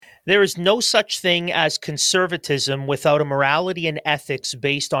There is no such thing as conservatism without a morality and ethics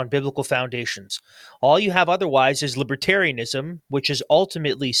based on biblical foundations. All you have otherwise is libertarianism, which is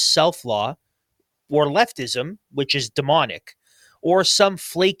ultimately self-law, or leftism, which is demonic, or some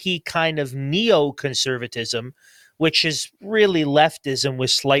flaky kind of neoconservatism, which is really leftism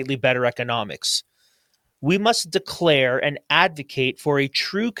with slightly better economics. We must declare and advocate for a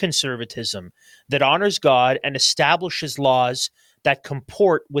true conservatism that honors God and establishes laws that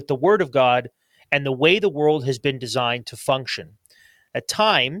comport with the Word of God and the way the world has been designed to function. At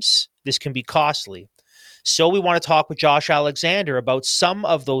times, this can be costly. So we want to talk with Josh Alexander about some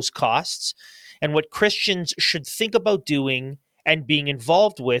of those costs and what Christians should think about doing and being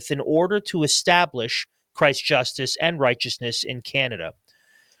involved with in order to establish Christ's justice and righteousness in Canada.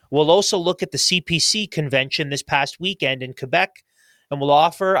 We'll also look at the CPC convention this past weekend in Quebec, and we'll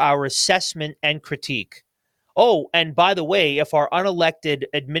offer our assessment and critique. Oh, and by the way, if our unelected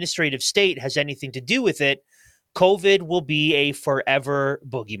administrative state has anything to do with it, COVID will be a forever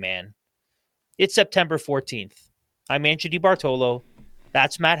boogeyman. It's September 14th. I'm Andrew DiBartolo.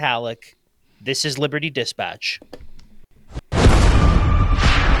 That's Matt Halleck. This is Liberty Dispatch.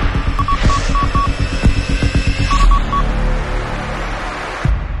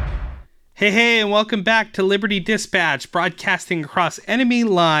 Hey, and welcome back to Liberty Dispatch, broadcasting across enemy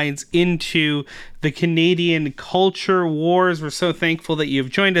lines into the Canadian culture wars. We're so thankful that you've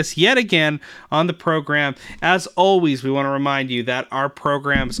joined us yet again on the program. As always, we want to remind you that our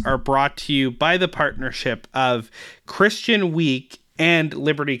programs are brought to you by the partnership of Christian Week and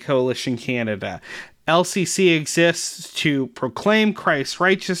Liberty Coalition Canada. LCC exists to proclaim Christ's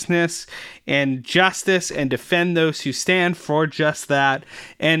righteousness and justice and defend those who stand for just that.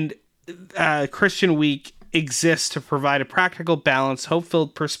 And Christian Week exists to provide a practical, balanced,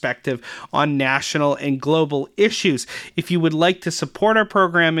 hope-filled perspective on national and global issues. If you would like to support our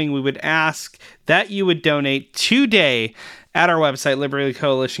programming, we would ask that you would donate today at our website,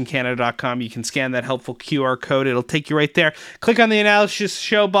 libertycoalitioncanada.com. You can scan that helpful QR code. It'll take you right there. Click on the analysis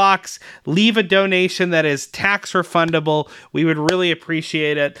show box. Leave a donation that is tax refundable. We would really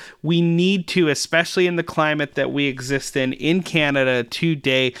appreciate it. We need to, especially in the climate that we exist in Canada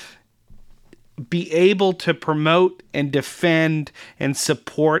today, be able to promote and defend and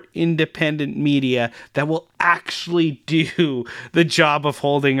support independent media that will actually do the job of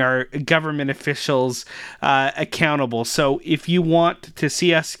holding our government officials accountable. So if you want to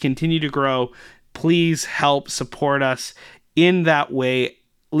see us continue to grow, please help support us in that way.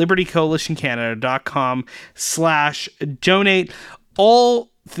 libertycoalitioncanada.com/donate.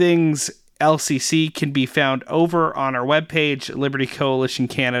 All things LCC can be found over on our webpage,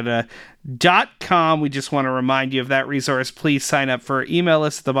 libertycoalitioncanada.com. We just want to remind you of that resource. Please sign up for our email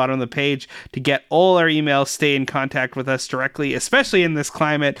list at the bottom of the page to get all our emails. Stay in contact with us directly, especially in this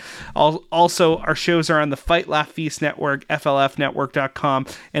climate. Also, our shows are on the Fight Laugh Feast Network, flfnetwork.com,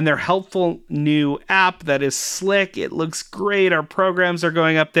 and their helpful new app that is slick. It looks great. Our programs are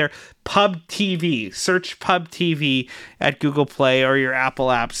going up there. Pub TV. Search Pub TV at Google Play or your Apple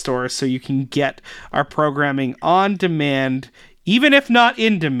App Store so you can get our programming on demand, even if not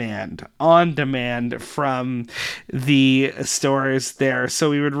in demand, on demand from the stores there.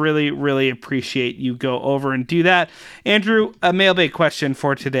 So we would really, really appreciate you go over and do that. Andrew, a mailbag question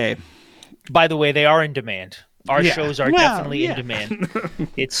for today. By the way, they are in demand. Our shows are definitely in demand.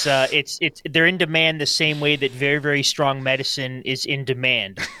 It's they're in demand the same way that very, very strong medicine is in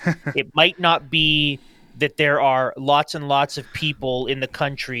demand. It might not be that there are lots and lots of people in the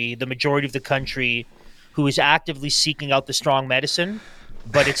country, the majority of the country, who is actively seeking out the strong medicine,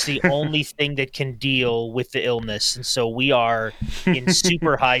 but it's the only thing that can deal with the illness. And so we are in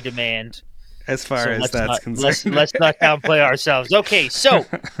super high demand. As far as that's concerned. Let's not downplay ourselves. Okay, so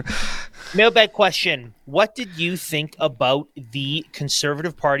mailbag question. What did you think about the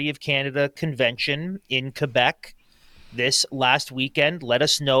Conservative Party of Canada convention in Quebec this last weekend? Let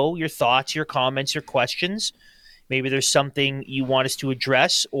us know your thoughts, your comments, your questions. Maybe there's something you want us to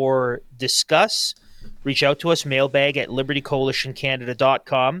address or discuss. Reach out to us, mailbag at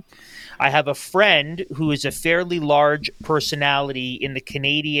libertycoalitioncanada.com. I have a friend who is a fairly large personality in the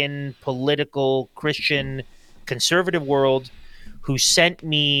Canadian political Christian conservative world who sent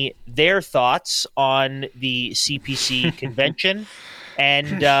me their thoughts on the CPC convention,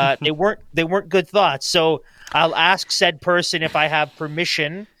 and they weren't good thoughts. So I'll ask said person if I have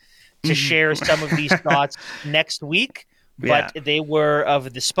permission to share some of these thoughts next week. But they were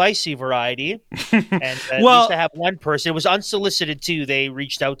of the spicy variety. And at least I have one person. It was unsolicited, too. They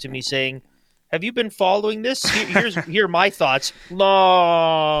reached out to me saying, have you been following this? Here are my thoughts.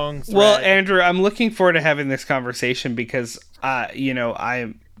 Long thread. Well, Andrew, I'm looking forward to having this conversation because,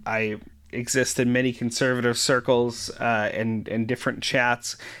 I exist in many conservative circles and different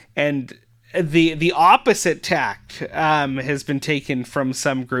chats, and the opposite tact has been taken from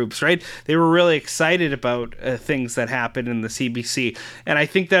some groups. Right, they were really excited about things that happened in the CBC, and I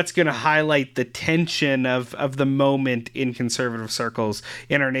think that's going to highlight the tension of the moment in conservative circles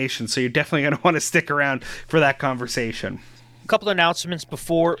in our nation. So you're definitely going to want to stick around for that conversation. A couple of announcements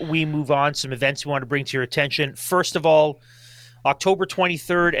before we move on. Some events we want to bring to your attention. First of all, October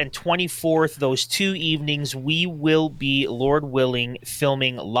 23rd and 24th, those 2 evenings, we will be, Lord willing,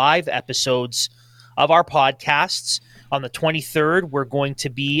 filming live episodes of our podcasts. On the 23rd, we're going to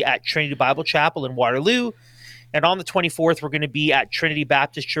be at Trinity Bible Chapel in Waterloo. And on the 24th, we're going to be at Trinity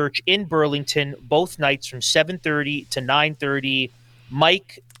Baptist Church in Burlington, both nights from 7:30 to 9:30.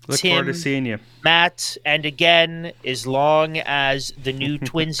 Mike, Look Tim, forward to seeing you. Matt, and again, as long as the new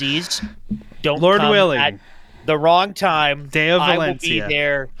twinsies don't Lord come willing. at the wrong time, Deo I will Valencia. be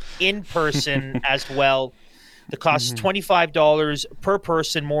there in person as well. The cost is $25 per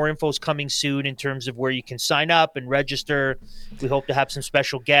person. More info is coming soon in terms of where you can sign up and register. We hope to have some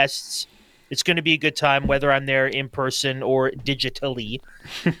special guests. It's going to be a good time, whether I'm there in person or digitally.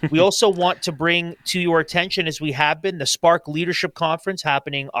 We also want to bring to your attention, as we have been, the Spark Leadership Conference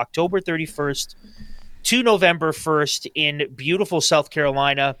happening October 31st to November 1st in beautiful South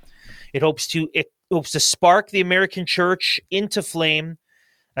Carolina. It hopes to spark the American church into flame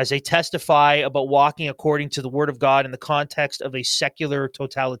as they testify about walking according to the Word of God in the context of a secular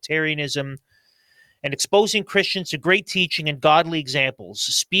totalitarianism and exposing Christians to great teaching and godly examples.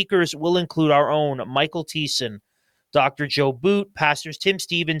 Speakers will include our own Michael Thiessen, Dr. Joe Boot, Pastors Tim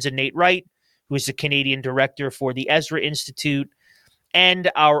Stevens and Nate Wright, who is the Canadian director for the Ezra Institute,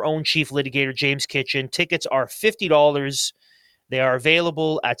 and our own chief litigator, James Kitchen. Tickets are $50. They are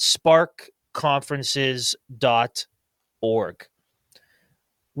available at sparkconferences.org.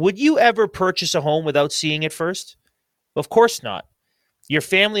 Would you ever purchase a home without seeing it first? Of course not. Your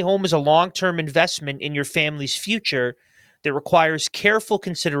family home is a long-term investment in your family's future that requires careful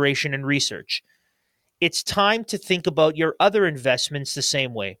consideration and research. It's time to think about your other investments the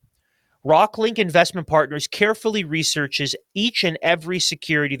same way. Rocklink Investment Partners carefully researches each and every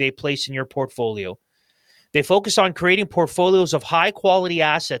security they place in your portfolio. They focus on creating portfolios of high-quality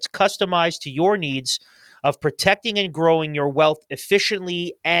assets customized to your needs of protecting and growing your wealth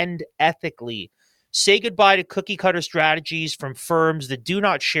efficiently and ethically. Say goodbye to cookie-cutter strategies from firms that do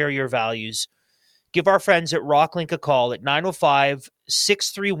not share your values. Give our friends at Rocklink a call at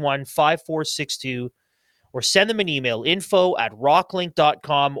 905-631-5462 or send them an email,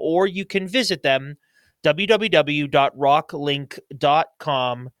 info@rocklink.com, or you can visit them,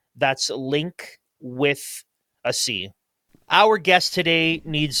 www.rocklink.com. That's link with a C. Our guest today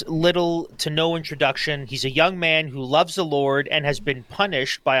needs little to no introduction. He's a young man who loves the Lord and has been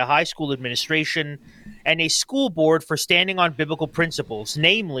punished by a high school administration and a school board for standing on biblical principles,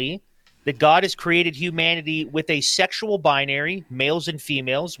 namely that God has created humanity with a sexual binary, males and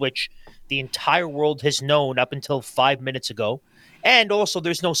females, which the entire world has known up until 5 minutes ago, and also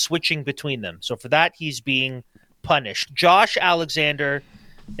there's no switching between them. So for that, he's being punished. Josh Alexander,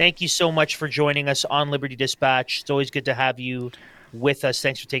 thank you so much for joining us on Liberty Dispatch. It's always good to have you with us.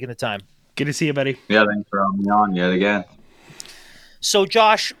 Thanks for taking the time. Good to see you, buddy. Yeah, thanks for having me on yet again. So,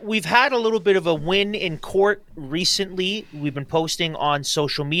 Josh, we've had a little bit of a win in court recently. We've been posting on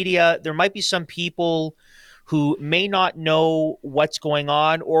social media. There might be some people who may not know what's going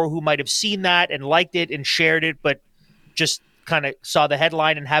on or who might have seen that and liked it and shared it, but just kind of saw the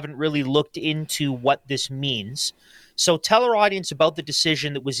headline and haven't really looked into what this means. So tell our audience about the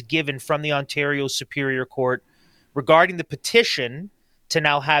decision that was given from the Ontario Superior Court regarding the petition to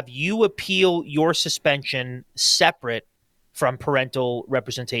now have you appeal your suspension separate from parental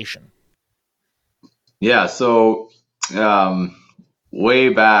representation. Yeah, so way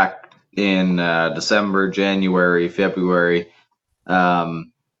back in December, January, February,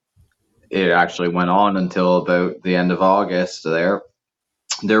 it actually went on until about the end of August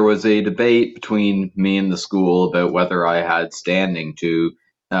there was a debate between me and the school about whether I had standing to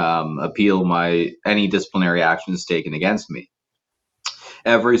appeal any disciplinary actions taken against me.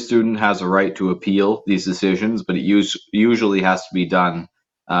 Every student has a right to appeal these decisions, but it usually has to be done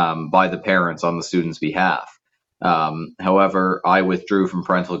by the parents on the student's behalf. However, I withdrew from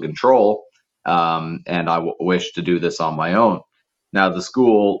parental control, and I wished to do this on my own. Now, the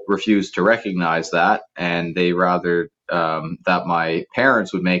school refused to recognize that, and they rather that my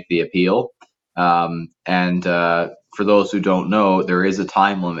parents would make the appeal. And for those who don't know, there is a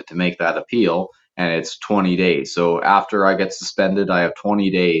time limit to make that appeal, and it's 20 days. So after I get suspended, I have 20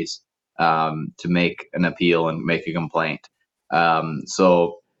 days to make an appeal and make a complaint.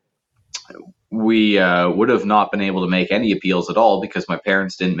 So we would have not been able to make any appeals at all because my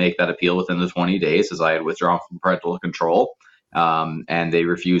parents didn't make that appeal within the 20 days as I had withdrawn from parental control, and they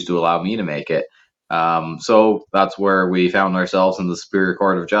refused to allow me to make it. So that's where we found ourselves in the Superior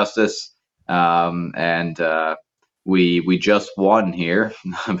Court of Justice, and we just won here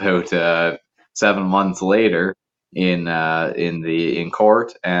about 7 months later in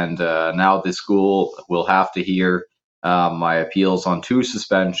court, and now the school will have to hear my appeals on 2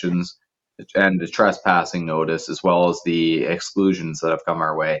 suspensions and the trespassing notice, as well as the exclusions that have come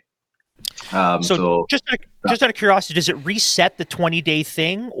our way. So just out of curiosity, does it reset the 20-day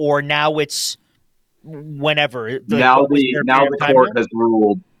thing, or now it's whenever? Now the court has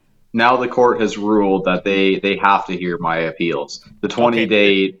ruled. Now the court has ruled that they have to hear my appeals. The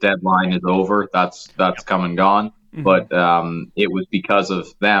 20-day deadline is over. That's come and gone. Mm-hmm. But it was because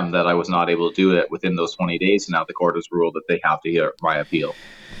of them that I was not able to do it within those 20 days. And now the court has ruled that they have to hear my appeal.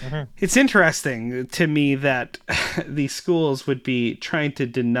 Mm-hmm. It's interesting to me that these schools would be trying to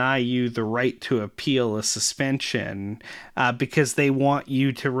deny you the right to appeal a suspension because they want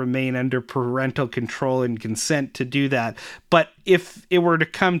you to remain under parental control and consent to do that. But if it were to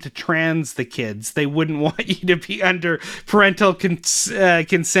come to the kids, they wouldn't want you to be under parental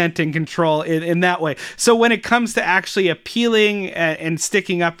consent and control in that way. So when it comes to actually appealing and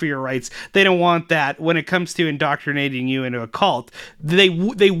sticking up for your rights, they don't want that. When it comes to indoctrinating you into a cult, they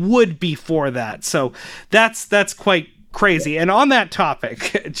would be for that. So that's quite crazy. And on that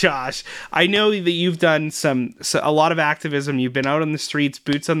topic, Josh, I know that you've done a lot of activism. You've been out on the streets,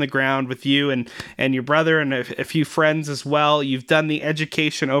 boots on the ground with you and your brother and a few friends as well. You've done the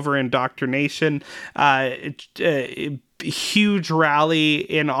education over indoctrination, huge rally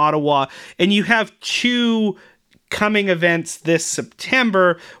in Ottawa, and you have 2 coming events this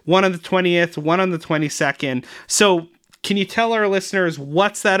September, one on the 20th, one on the 22nd. So can you tell our listeners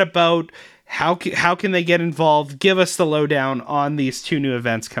what's that about? How can they get involved? Give us the lowdown on these 2 new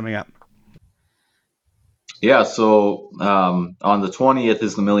events coming up. Yeah, so on the 20th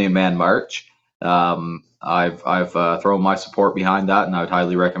is the Million Man March. I've thrown my support behind that, and I would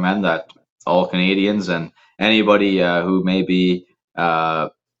highly recommend that all Canadians and anybody who may be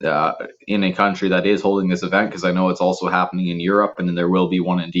in a country that is holding this event, because I know it's also happening in Europe, and then there will be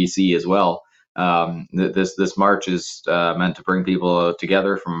one in DC as well. This march is meant to bring people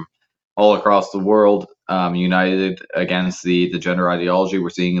together from all across the world, united against the gender ideology we're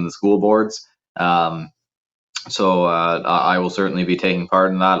seeing in the school boards. So I will certainly be taking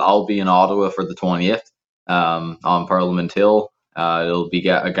part in that. I'll be in Ottawa for the 20th on Parliament Hill. It'll be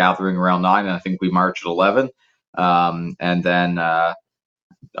a gathering around 9, and I think we march at 11. And then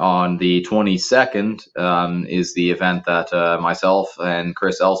on the 22nd is the event that myself and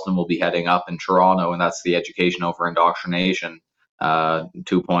Chris Elston will be heading up in Toronto, and that's the Education Over Indoctrination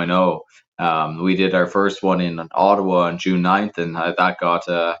 2.0. We did our first one in Ottawa on June 9th, and that got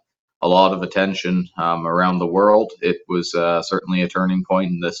a lot of attention around the world. It was certainly a turning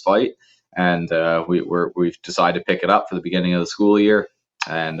point in this fight, and we've decided to pick it up for the beginning of the school year,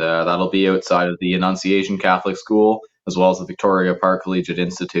 and that'll be outside of the Annunciation Catholic School, as well as the Victoria Park Collegiate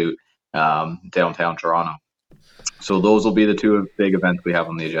Institute, downtown Toronto. So those will be the 2 big events we have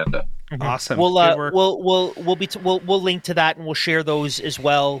on the agenda. Mm-hmm. Awesome. We'll link to that, and we'll share those as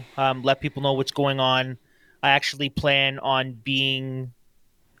well. Let people know what's going on. I actually plan on being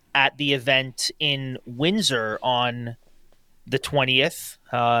at the event in Windsor on the 20th.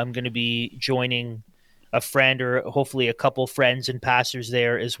 I'm going to be joining a friend or hopefully a couple friends and pastors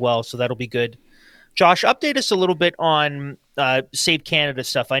there as well. So that'll be good. Josh, update us a little bit on Save Canada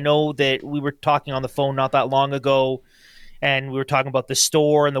stuff. I know that we were talking on the phone not that long ago, and we were talking about the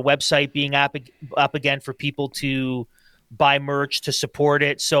store and the website being up again for people to buy merch to support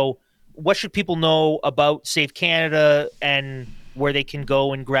it. So what should people know about Save Canada and where they can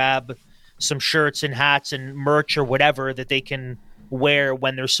go and grab some shirts and hats and merch or whatever that they can wear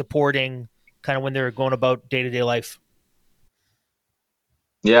when they're supporting, kind of when they're going about day-to-day life?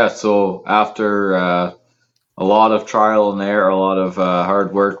 Yeah, so after a lot of trial and error, a lot of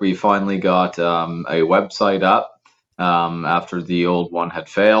hard work, we finally got a website up after the old one had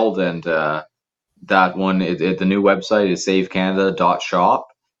failed, and that one, the new website is savecanada.shop.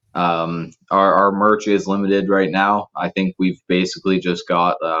 Our merch is limited right now. I think we've basically just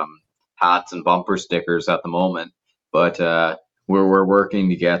got hats and bumper stickers at the moment, but we're working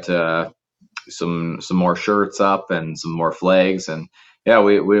to get some more shirts up and some more flags, and yeah,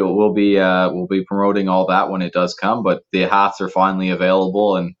 we'll be promoting all that when it does come. But the hats are finally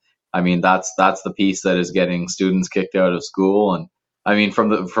available, and I mean that's the piece that is getting students kicked out of school, and I mean, from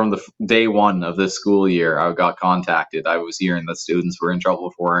the day one of this school year, I got contacted. I was hearing that students were in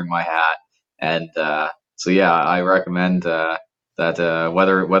trouble for wearing my hat, and so yeah, I recommend that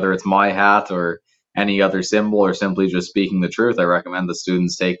whether it's my hat or any other symbol or simply just speaking the truth, I recommend the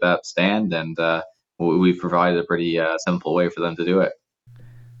students take that stand, and we've provided a pretty simple way for them to do it.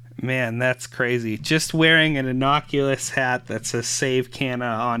 Man, that's crazy. Just wearing an innocuous hat that says Save Canada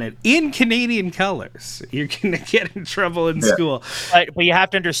on it in Canadian colors. You're going to get in trouble in school. But you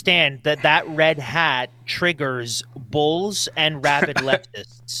have to understand that red hat triggers bulls and rabid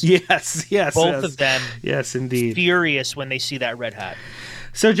leftists. Yes. Both of them. Yes, indeed. Furious when they see that red hat.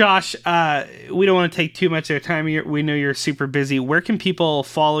 So, Josh, we don't want to take too much of your time. We know you're super busy. Where can people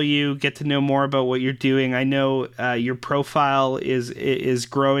follow you, get to know more about what you're doing? I know your profile is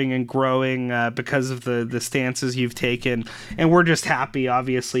growing and growing because of the stances you've taken, and we're just happy,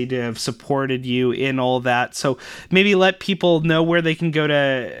 obviously, to have supported you in all that. So maybe let people know where they can go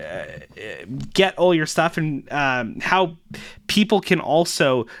to get all your stuff, and how people can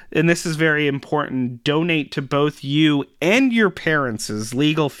also, and this is very important, donate to both you and your parents'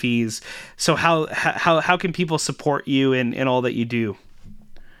 legal fees. So how can people support you in all that you do?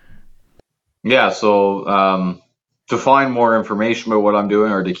 Yeah, so to find more information about what I'm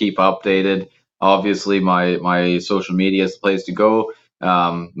doing or to keep updated, obviously my social media is the place to go.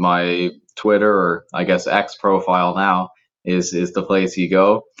 My Twitter, or I guess X profile now, is the place you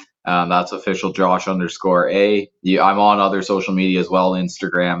go. That's official Josh_A. I'm on other social media as well,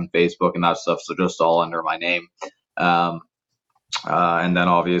 Instagram, Facebook, and that stuff. So just all under my name. And then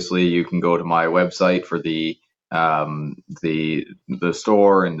obviously you can go to my website for the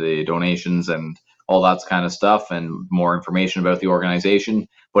store and the donations and all that kind of stuff and more information about the organization.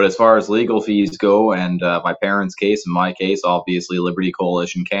 But as far as legal fees go, and my parents' case and my case, obviously Liberty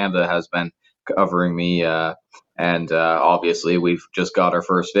Coalition Canada has been covering me. And obviously we've just got our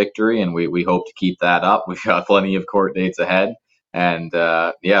first victory, and we hope to keep that up. We've got plenty of court dates ahead. And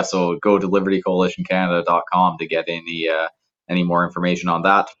so go to libertycoalitioncanada.com to get any more information on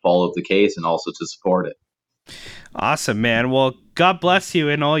that, to follow the case, and also to support it. Awesome, man. Well, God bless you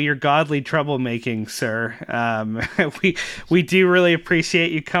in all your godly troublemaking, sir. We do really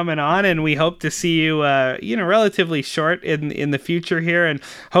appreciate you coming on, and we hope to see you, relatively short in the future here, and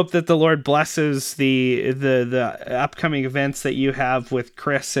hope that the Lord blesses the upcoming events that you have with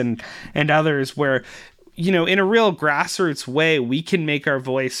Chris and others, where, in a real grassroots way, we can make our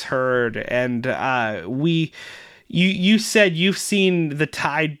voice heard. And you said you've seen the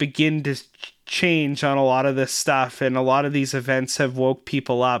tide begin to change on a lot of this stuff, and a lot of these events have woke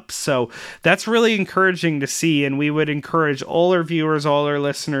people up. So that's really encouraging to see, and we would encourage all our viewers, all our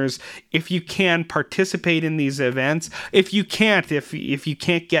listeners, if you can, participate in these events. If you can't, if you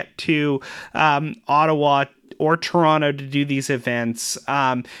can't get to Ottawa or Toronto to do these events,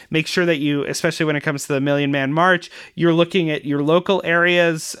 make sure that you, especially when it comes to the Million Man March, you're looking at your local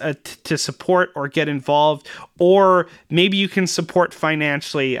areas to support or get involved, or maybe you can support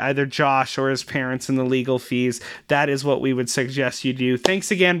financially either Josh or his parents in the legal fees. That is what we would suggest you do. Thanks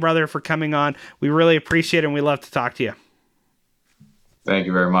again, brother, for coming on. We really appreciate it, and we love to talk to you. Thank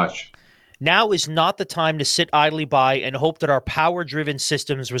you very much. Now is not the time to sit idly by and hope that our power-driven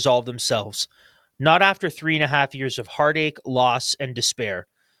systems resolve themselves. Not after 3.5 years of heartache, loss, and despair.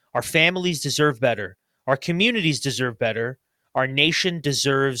 Our families deserve better. Our communities deserve better. Our nation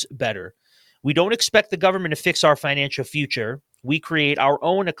deserves better. We don't expect the government to fix our financial future. We create our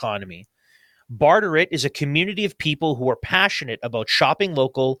own economy. Barter It is a community of people who are passionate about shopping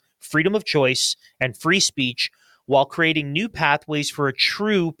local, freedom of choice, and free speech, while creating new pathways for a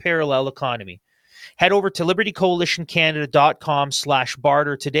true parallel economy. Head over to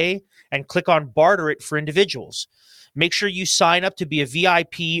libertycoalitioncanada.com/barter today and click on Barter It for individuals. Make sure you sign up to be a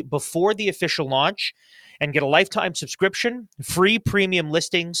VIP before the official launch and get a lifetime subscription, free premium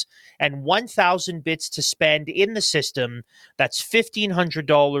listings, and 1,000 bits to spend in the system. That's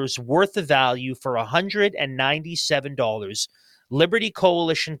 $1,500 worth of value for $197.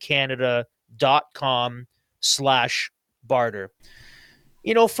 libertycoalitioncanada.com/barter.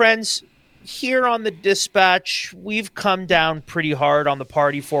 Friends, here on the Dispatch, we've come down pretty hard on the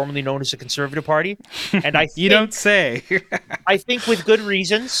party formerly known as the Conservative Party. And I think, you don't say. I think with good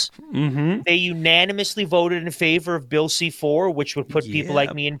reasons. Mm-hmm. They unanimously voted in favor of Bill C-4, which would put people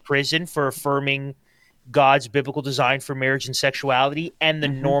like me in prison for affirming God's biblical design for marriage and sexuality and the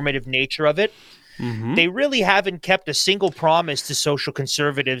normative nature of it. Mm-hmm. They really haven't kept a single promise to social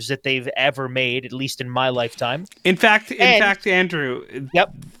conservatives that they've ever made, at least in my lifetime. In fact, Andrew,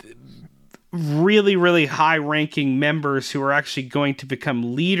 yep. Really, really high-ranking members who are actually going to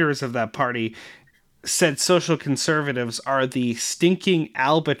become leaders of that party said social conservatives are the stinking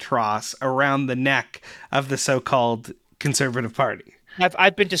albatross around the neck of the so-called Conservative Party.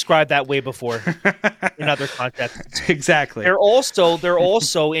 I've been described that way before in other contexts. Exactly. They're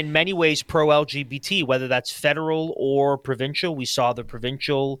also in many ways pro-LGBT, whether that's federal or provincial. We saw the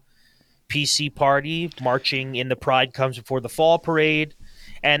provincial PC party marching in the Pride Comes Before the Fall parade,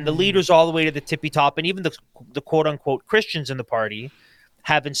 and the leaders all the way to the tippy top, and even the quote-unquote Christians in the party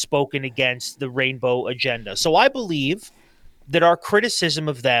haven't spoken against the rainbow agenda. So I believe that our criticism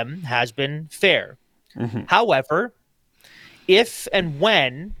of them has been fair. Mm-hmm. However, if and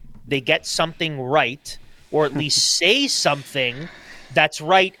when they get something right, or at least say something that's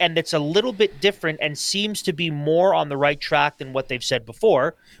right and that's a little bit different and seems to be more on the right track than what they've said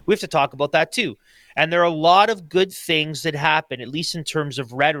before, we have to talk about that too. And there are a lot of good things that happen, at least in terms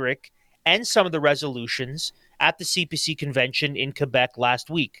of rhetoric and some of the resolutions at the CPC convention in Quebec last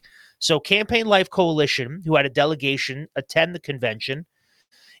week. So Campaign Life Coalition, who had a delegation attend the convention,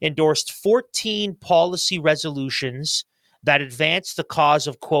 endorsed 14 policy resolutions that advanced the cause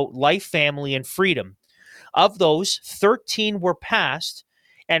of, quote, life, family, and freedom. Of those, 13 were passed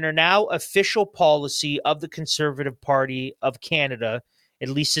and are now official policy of the Conservative Party of Canada, at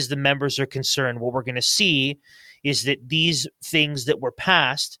least as the members are concerned. What we're going to see is that these things that were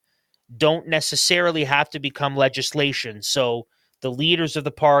passed don't necessarily have to become legislation. So the leaders of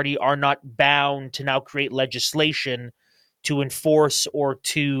the party are not bound to now create legislation to enforce or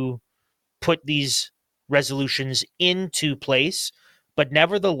to put these resolutions into place. But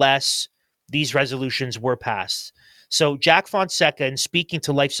nevertheless, these resolutions were passed. So Jack Fonseca, in speaking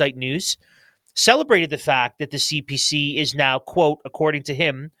to LifeSite News, celebrated the fact that the CPC is now, quote, according to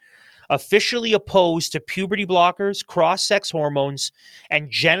him, officially opposed to puberty blockers, cross-sex hormones, and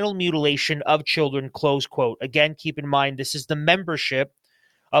genital mutilation of children, close quote. Again, keep in mind, this is the membership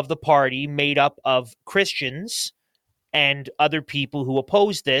of the party made up of Christians and other people who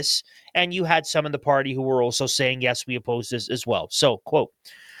oppose this. And you had some in the party who were also saying, yes, we oppose this as well. So, quote,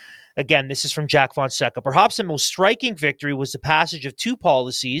 again, this is from Jack Fonseca. Perhaps the most striking victory was the passage of two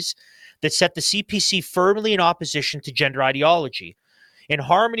policies that set the CPC firmly in opposition to gender ideology. In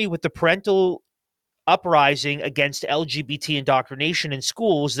harmony with the parental uprising against LGBT indoctrination in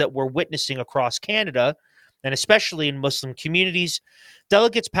schools that we're witnessing across Canada, and especially in Muslim communities,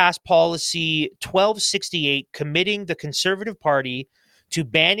 delegates passed policy 1268, committing the Conservative Party to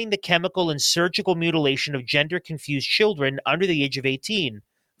banning the chemical and surgical mutilation of gender-confused children under the age of 18,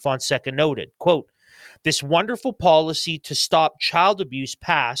 Fonseca noted. Quote, this wonderful policy to stop child abuse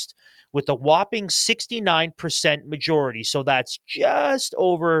passed with a whopping 69% majority. So that's just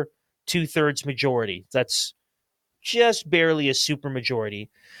over 2/3 majority. That's just barely a supermajority,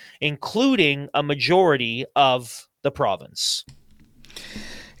 including a majority of the province.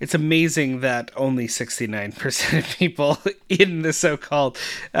 It's amazing that only 69% of people in the so-called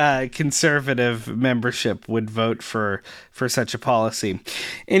conservative membership would vote for such a policy.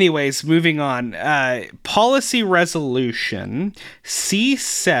 Anyways, moving on. Policy resolution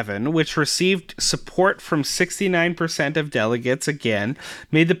C7, which received support from 69% of delegates, again,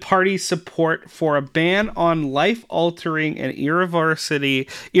 made the party's support for a ban on life-altering and irreversible,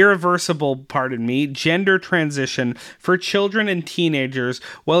 gender transition for children and teenagers,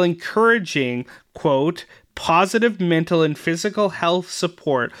 while encouraging, quote, positive mental and physical health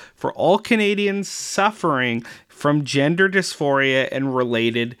support for all Canadians suffering from gender dysphoria and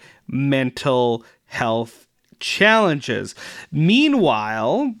related mental health challenges.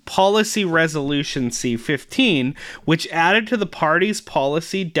 Meanwhile, Policy Resolution C15, which added to the party's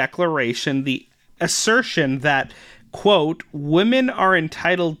policy declaration the assertion that, quote, women are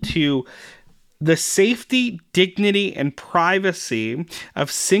entitled to the safety, dignity, and privacy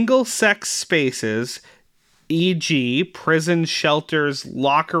of single-sex spaces, e.g., prisons, shelters,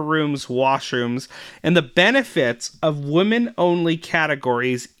 locker rooms, washrooms, and the benefits of women-only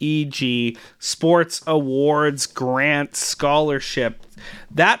categories, e.g., sports, awards, grants, scholarships,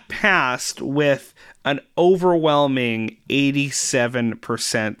 that passed with an overwhelming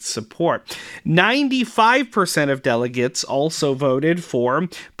 87% support. 95% of delegates also voted for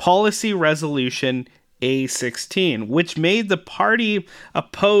Policy Resolution A16, which made the party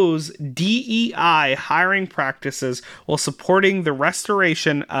oppose DEI hiring practices while supporting the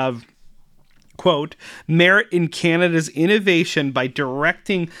restoration of, quote, merit in Canada's innovation by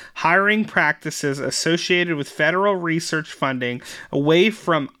directing hiring practices associated with federal research funding away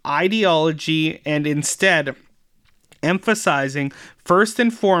from ideology and instead emphasizing first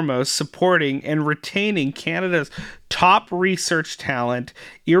and foremost supporting and retaining Canada's top research talent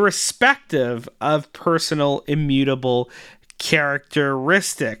irrespective of personal immutable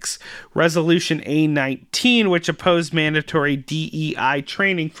characteristics. Resolution A19, which opposed mandatory DEI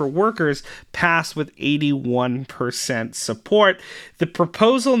training for workers, passed with 81% support. The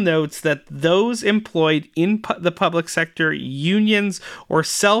proposal notes that those employed in the public sector, unions, or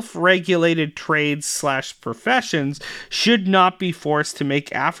self-regulated trades/professions should not be forced to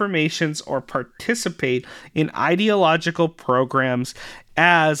make affirmations or participate in ideological programs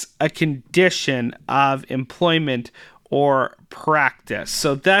as a condition of employment or practice.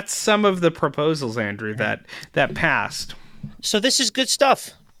 So that's some of the proposals, Andrew, that passed. So this is good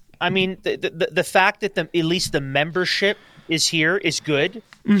stuff. I mean, the fact that at least the membership is here is good.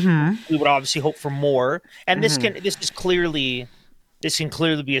 Mm-hmm. We would obviously hope for more, and this can clearly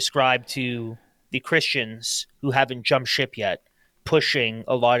be ascribed to the Christians who haven't jumped ship yet, pushing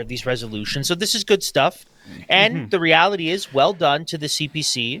a lot of these resolutions. So this is good stuff. And the reality is, well done to the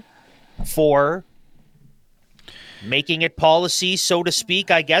CPC for making it policy, so to speak.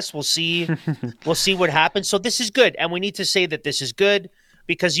 I guess we'll see. We'll see what happens. So this is good, and we need to say that this is good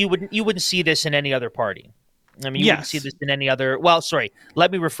because you wouldn't see this in any other party. I mean, you wouldn't see this in any other. Well, sorry,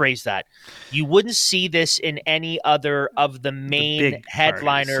 let me rephrase that. You wouldn't see this in any other of the main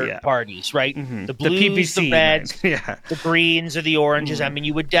headliner parties, right? Mm-hmm. The blues, the PPC, the reds, the greens, or the oranges. Mm-hmm. I mean,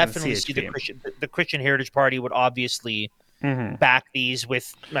 you would definitely see the Christian Heritage Party would obviously back these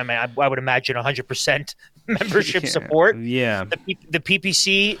with. I mean, I would imagine 100% membership support. Yeah, the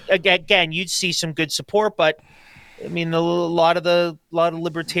PPC again, you'd see some good support, but. I mean, a lot of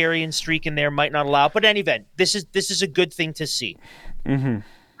libertarian streak in there might not allow. But in any event, this is a good thing to see. Mm-hmm.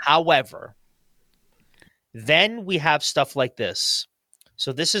 However, then we have stuff like this.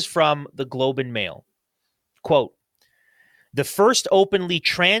 So this is from the Globe and Mail. Quote, the first openly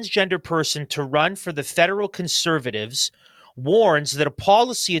transgender person to run for the federal Conservatives warns that a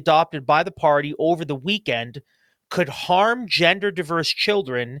policy adopted by the party over the weekend could harm gender-diverse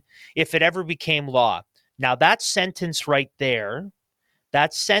children if it ever became law. Now, that sentence right there,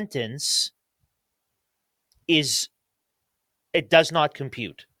 it does not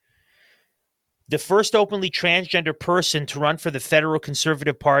compute. The first openly transgender person to run for the federal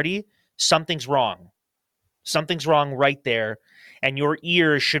Conservative Party, something's wrong. Something's wrong right there. And your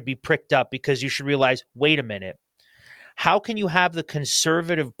ears should be pricked up because you should realize, wait a minute. How can you have the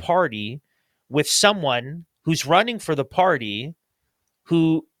Conservative Party with someone who's running for the party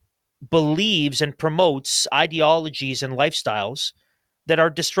who believes and promotes ideologies and lifestyles that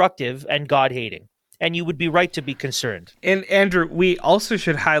are destructive and God-hating? And you would be right to be concerned. And Andrew, we also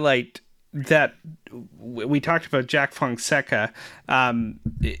should highlight that we talked about Jack Fonseca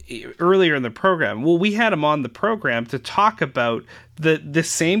earlier in the program. Well, we had him on the program to talk about the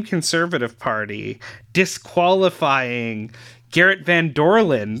same Conservative Party disqualifying Garrett Van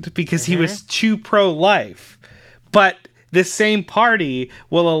Dorland because he was too pro-life. But the same party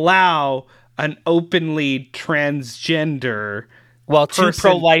will allow an openly transgender too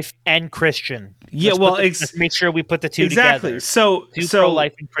pro-life and Christian. Let's make sure we put the two together. So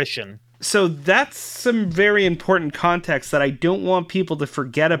pro-life and Christian. So that's some very important context that I don't want people to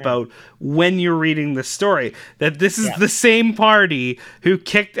forget about when you're reading the story. That this is the same party who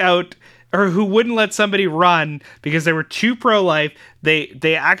kicked out or who wouldn't let somebody run because they were too pro-life.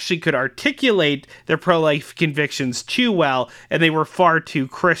 They actually could articulate their pro-life convictions too well, and they were far too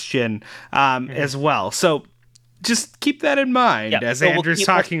Christian as well. So just keep that in mind as Andrew's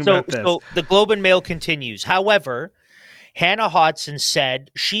talking about this. So the Globe and Mail continues. However, Hannah Hodson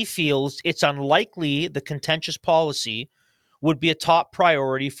said she feels it's unlikely the contentious policy would be a top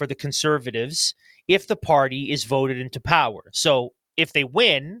priority for the Conservatives if the party is voted into power. So if they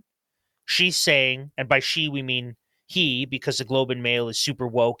win, she's saying, and by she we mean he, because the Globe and Mail is super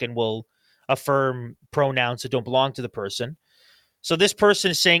woke and will affirm pronouns that don't belong to the person. So this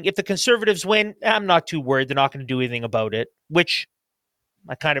person is saying, if the Conservatives win, I'm not too worried. They're not going to do anything about it, which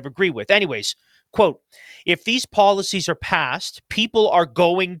I kind of agree with. Anyways, quote, if these policies are passed, people are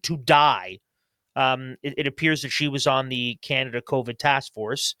going to die. It appears that she was on the Canada COVID task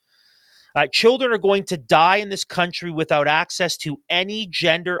force. Children are going to die in this country without access to any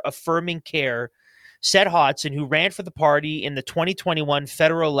gender-affirming care, said Hodson, who ran for the party in the 2021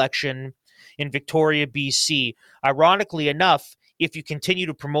 federal election in Victoria, BC. Ironically enough, if you continue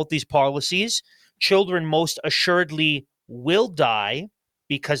to promote these policies, children most assuredly will die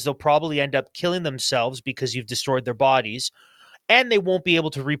because they'll probably end up killing themselves because you've destroyed their bodies, and they won't be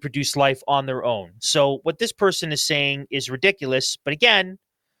able to reproduce life on their own. So what this person is saying is ridiculous. But again,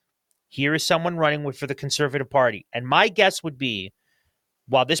 here is someone running for the Conservative Party. And my guess would be,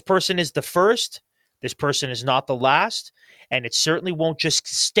 while this person is the first, this person is not the last, and it certainly won't just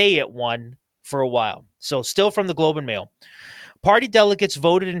stay at one for a while. So still from the Globe and Mail. Party delegates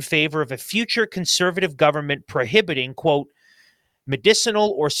voted in favor of a future Conservative government prohibiting, quote,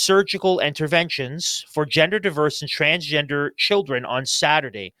 medicinal or surgical interventions for gender diverse and transgender children on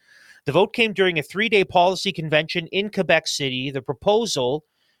Saturday. The vote came during a 3-day policy convention in Quebec City. The proposal,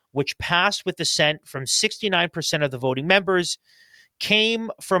 which passed with dissent from 69% of the voting members, came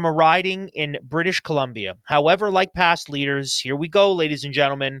from a riding in British Columbia. However, like past leaders, here we go, ladies and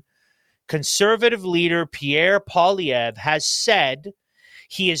gentlemen, Conservative leader Pierre Poilievre has said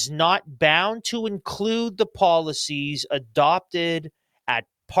he is not bound to include the policies adopted at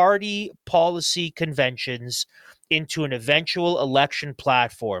party policy conventions into an eventual election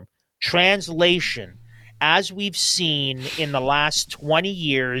platform. Translation, as we've seen in the last 20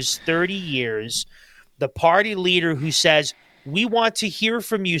 years, 30 years, the party leader who says, we want to hear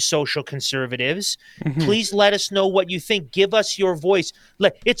from you, social conservatives. Please let us know what you think. Give us your voice.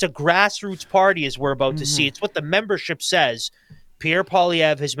 It's a grassroots party, as we're about to see. It's what the membership says. Pierre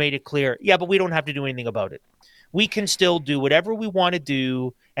Poilievre has made it clear, yeah, but we don't have to do anything about it. We can still do whatever we want to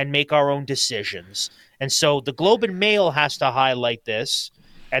do and make our own decisions. And so the Globe and Mail has to highlight this,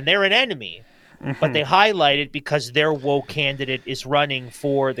 and they're an enemy, but they highlight it because their woke candidate is running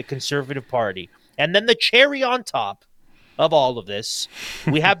for the Conservative Party. And then the cherry on top of all of this,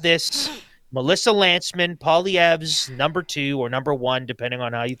 we have this Melissa Lantsman, Poilievre's number 2 or number 1, depending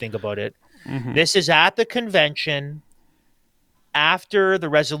on how you think about it. This is at the convention after the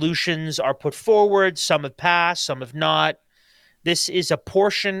resolutions are put forward. Some have passed, some have not. This is a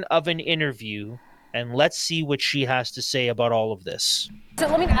portion of an interview, and let's see what she has to say about all of this. So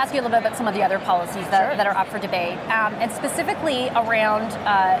let me ask you a little bit about some of the other policies that are up for debate, and specifically around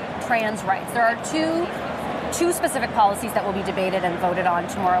trans rights. There are two specific policies that will be debated and voted on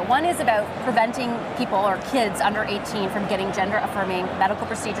tomorrow. One is about preventing people or kids under 18 from getting gender-affirming medical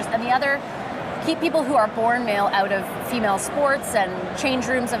procedures, and the other, keep people who are born male out of female sports and change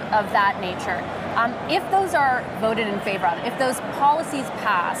rooms of that nature. If those are voted in favor of, if those policies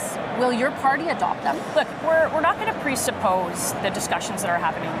pass, will your party adopt them? Look, we're not going to presuppose the discussions that are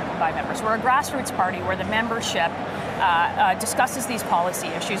happening by members. We're a grassroots party where the membership discusses these policy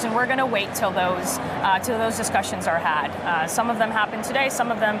issues, and we're going to wait till those discussions are had. Some of them happen today,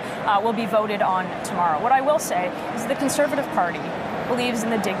 some of them will be voted on tomorrow. What I will say is the Conservative Party believes in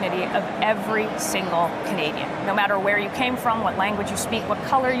the dignity of every single Canadian, no matter where you came from, what language you speak, what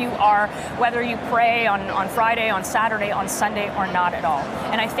color you are, whether you pray on Friday, on Saturday, on Sunday, or not at all.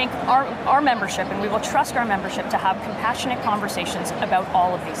 And I think our membership, and we will trust our membership to have compassionate conversations about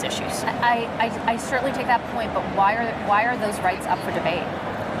all of these issues. I certainly take that point, but why are those rights up for debate?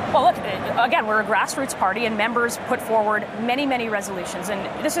 Well, look, again, we're a grassroots party, and members put forward many, many resolutions.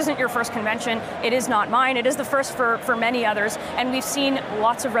 And this isn't your first convention. It is not mine. It is the first for many others. And we've seen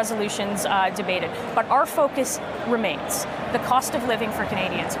lots of resolutions debated. But our focus remains the cost of living for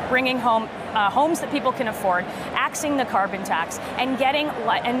Canadians, bringing home homes that people can afford, axing the carbon tax, and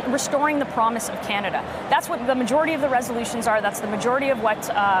and restoring the promise of Canada. That's what the majority of the resolutions are. That's the majority of what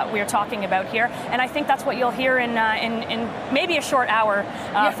we are talking about here. And I think that's what you'll hear in maybe a short hour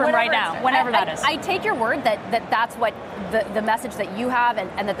from right now, whenever that is. I take your word that that's what the message that you have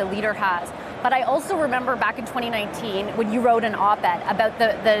and that the leader has. But I also remember back in 2019 when you wrote an op-ed about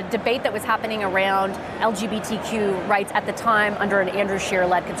the debate that was happening around LGBTQ rights at the time under an Andrew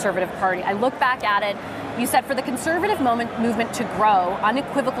Scheer-led Conservative Party. I look back at it, you said for the Conservative movement to grow,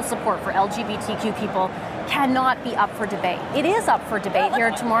 unequivocal support for LGBTQ people cannot be up for debate. It is up for debate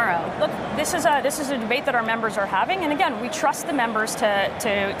here tomorrow. Look, this is a debate that our members are having, and again, we trust the members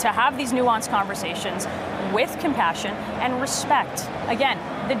to have these nuanced conversations with compassion and respect. Again,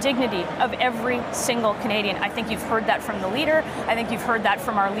 the dignity of every single Canadian. I think you've heard that from the leader. I think you've heard that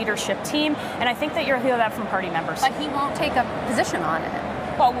from our leadership team, and I think that you'll hear that from party members. But he won't take a position on it.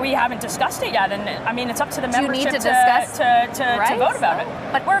 Well, we haven't discussed it yet, and I mean, it's up to the membership to vote about it.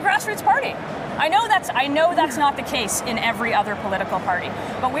 But we're a grassroots party. I know that's not the case in every other political party,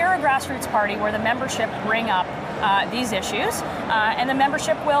 but we're a grassroots party where the membership bring up these issues, and the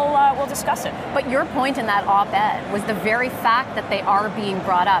membership will discuss it. But your point in that op-ed was the very fact that they are being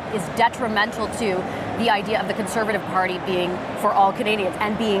brought up is detrimental to the idea of the Conservative Party being for all Canadians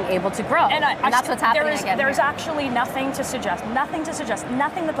and being able to grow. And that's what's happening again. There's actually nothing to suggest, nothing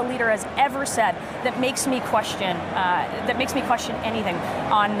that the leader has ever said that makes me question anything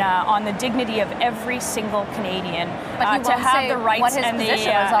on the dignity of every single Canadian to have the rights and the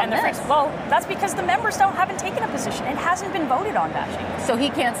freedoms. Well, that's because the members haven't taken a position. It hasn't been voted on, Vashi. So he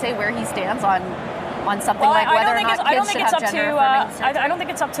can't say where he stands on on something like whether or not kids should have gender affirming surgery? I don't think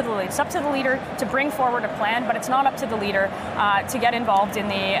it's up to the leader. It's up to the leader to bring forward a plan, but it's not up to the leader to get involved in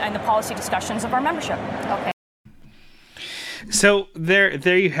the policy discussions of our membership. Okay. So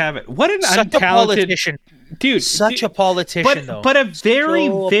there you have it. What an Such untalented a politician. Dude, Such a politician, though. But a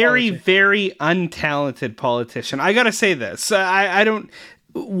very, very untalented politician. I gotta say this. I don't.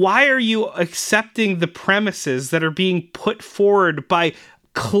 Why are you accepting the premises that are being put forward by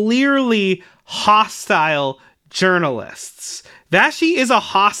clearly hostile journalists? Vashi is a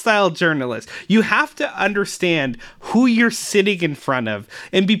hostile journalist. You have to understand who you're sitting in front of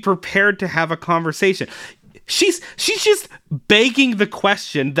and be prepared to have a conversation. She's just begging the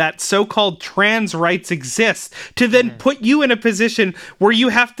question that so-called trans rights exist to then put you in a position where you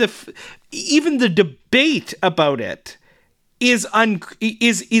have to even the debate about it is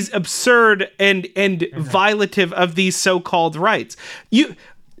absurd and violative of these so-called rights.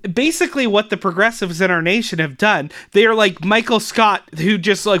 Basically what the progressives in our nation have done, they are like Michael Scott, who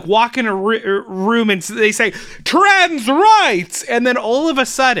just like walk in a room and they say trans rights, and then all of a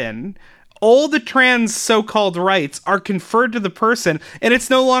sudden all the trans so-called rights are conferred to the person, and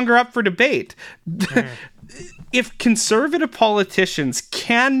it's no longer up for debate. If conservative politicians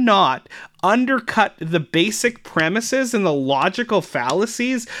cannot undercut the basic premises and the logical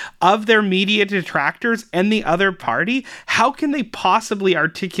fallacies of their media detractors and the other party, how can they possibly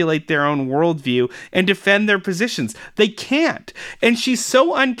articulate their own worldview and defend their positions? They can't. And she's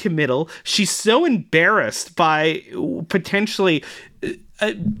so uncommittal. She's so embarrassed by potentially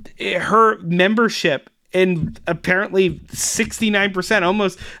her membership, and apparently 69%,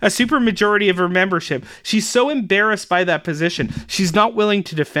 almost a super majority of her membership. She's so embarrassed by that position. She's not willing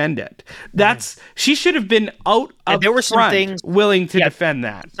to defend it. She should have been out up there were some front things willing to defend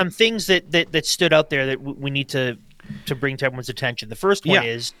that. Some things that stood out there that we need to bring to everyone's attention. The first one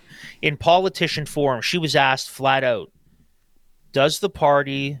is in Politician Forum, she was asked flat out, does the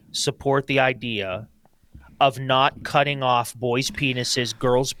party support the idea of not cutting off boys' penises,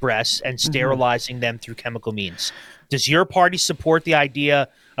 girls' breasts, and sterilizing them through chemical means? Does your party support the idea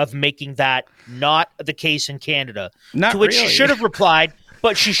of making that not the case in Canada? Not to which really. she should have replied,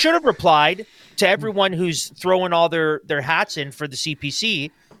 but she should have replied to everyone who's throwing all their hats in for the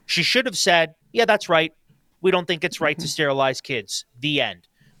CPC. She should have said, yeah, that's right. We don't think it's right to sterilize kids. The end.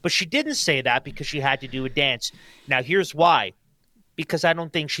 But she didn't say that because she had to do a dance. Now, here's why. Because I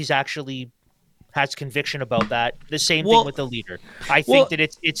don't think she's actually has conviction about that. The same thing with the leader. I think that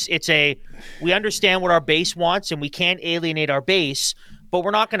it's we understand what our base wants and we can't alienate our base, but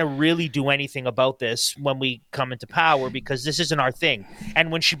we're not going to really do anything about this when we come into power because this isn't our thing.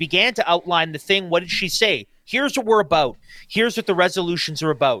 And when she began to outline the thing, what did she say? Here's what we're about. Here's what the resolutions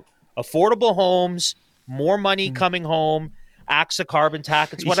are about. Affordable homes, more money coming home, acts of carbon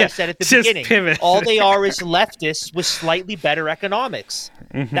tax. It's what I said at the beginning. Pivot. All they are is leftists with slightly better economics.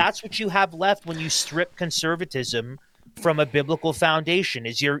 That's what you have left when you strip conservatism from a biblical foundation,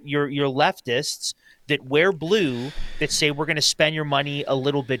 is your leftists that wear blue that say we're going to spend your money a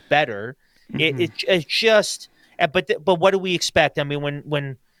little bit better. It's just but what do we expect? I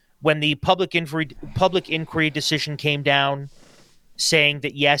mean, when the public inquiry decision came down saying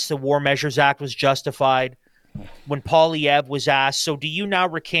that yes, the War Measures Act was justified, when Poilievre was asked, so do you now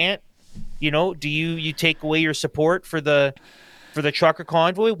recant? Do you take away your support for the trucker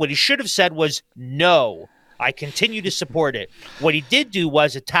convoy? What he should have said was, no, I continue to support it. What he did do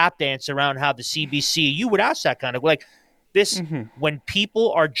was a tap dance around how the CBC, you would ask that kind of like this, when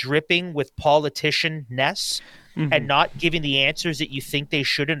people are dripping with politician-ness and not giving the answers that you think they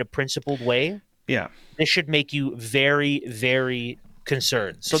should in a principled way. Yeah. This should make you very, very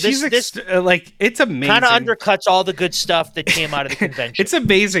concerned. So this it's amazing. Kind of undercuts all the good stuff that came out of the convention. It's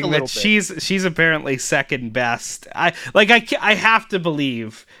amazing that she's apparently second best. I have to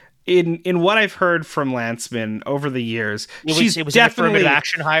believe in what I've heard from Lanceman over the years, it was definitely an affirmative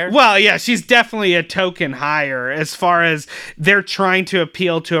action hire. Well, yeah, she's definitely a token hire as far as they're trying to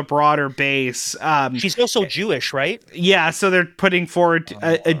appeal to a broader base. She's also Jewish, right? Yeah, so they're putting forward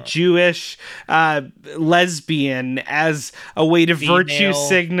a Jewish lesbian as a way to virtue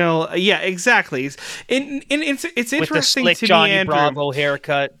signal. Yeah, exactly. And it's interesting with the slick to Johnny me, Andrew, Bravo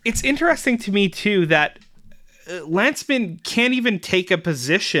haircut. It's interesting to me too that Lanceman can't even take a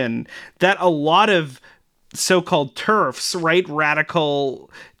position that a lot of so-called TERFs, right,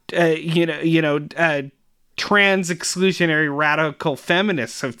 radical, trans exclusionary radical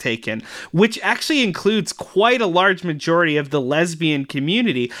feminists have taken, which actually includes quite a large majority of the lesbian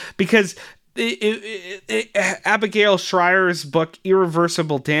community, because Abigail Schreier's book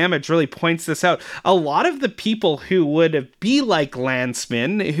Irreversible Damage really points this out. A lot of the people who would be like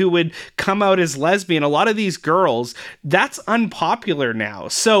Landsman, who would come out as lesbian, a lot of these girls, that's unpopular now.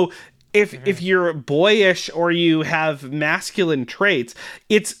 So if you're boyish or you have masculine traits,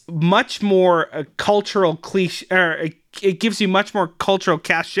 it's much more a cultural cliche, or it gives you much more cultural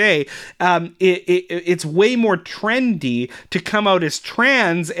cachet. It's way more trendy to come out as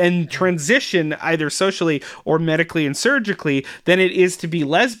trans and transition either socially or medically and surgically than it is to be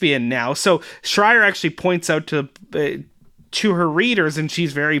lesbian now. So Schreier actually points out to her readers, and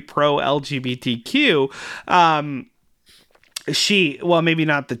she's very pro LGBTQ. Well, maybe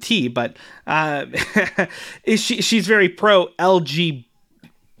not the T, but she's very pro LG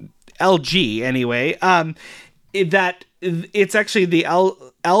anyway. That it's actually the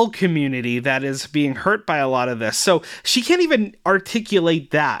L community that is being hurt by a lot of this. So she can't even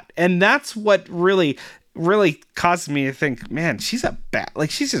articulate that. And that's what really caused me to think, man, she's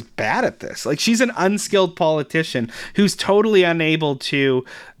just bad at this. Like, she's an unskilled politician who's totally unable to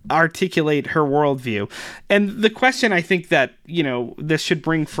articulate her worldview. And the question I think that, this should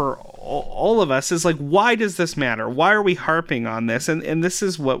bring for all of us is like, why does this matter? Why are we harping on this? And this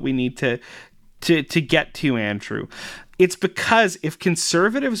is what we need to get to, Andrew. It's because if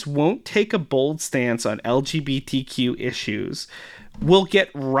conservatives won't take a bold stance on LGBTQ issues, we'll get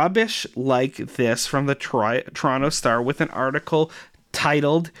rubbish like this from the Toronto Star with an article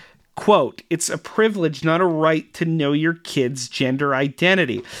titled, quote, "It's a privilege, not a right to know your kid's gender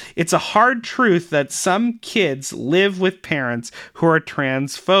identity. It's a hard truth that some kids live with parents who are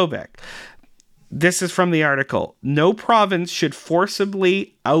transphobic." This is from the article. "No province should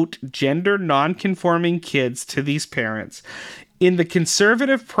forcibly out gender non-conforming kids to these parents. In the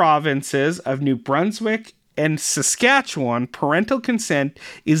conservative provinces of New Brunswick and Saskatchewan, parental consent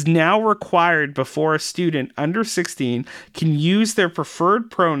is now required before a student under 16 can use their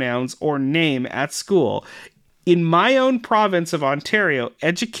preferred pronouns or name at school. In my own province of Ontario,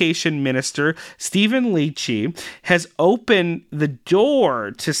 Education Minister Stephen Leachy has opened the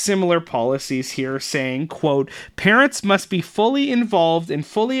door to similar policies here, saying, quote, "Parents must be fully involved and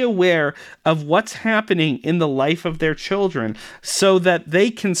fully aware of what's happening in the life of their children so that they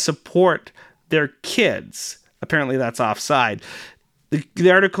can support their kids." Apparently that's offside.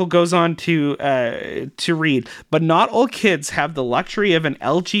 The article goes on to read, "But not all kids have the luxury of an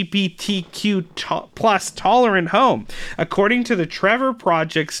LGBTQ plus tolerant home. According to the Trevor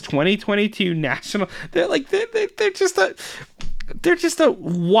Project's 2022 national," they're just a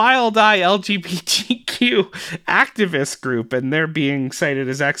wild-eye LGBTQ activist group, and they're being cited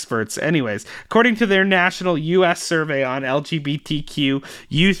as experts. Anyways, according to their national U.S. survey on LGBTQ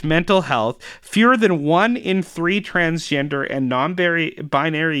youth mental health, fewer than 1 in 3 transgender and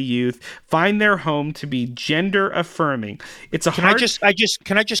non-binary youth find their home to be gender-affirming. It's a Can I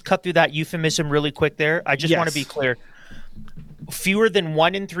just cut through that euphemism really quick there? I just want to be clear. Fewer than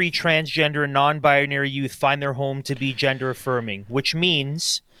 1 in 3 transgender and non-binary youth find their home to be gender-affirming, which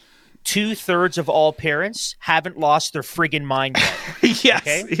means 2/3 of all parents haven't lost their friggin' mind yet. Yes,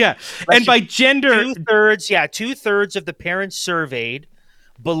 okay? Yeah. And by gender... 2/3 of the parents surveyed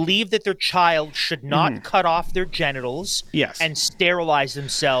believe that their child should not cut off their genitals and sterilize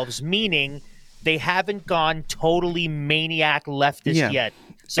themselves, meaning they haven't gone totally maniac leftist yet.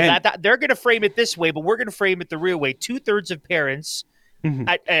 So that they're going to frame it this way, but we're going to frame it the real way. 2/3 of parents,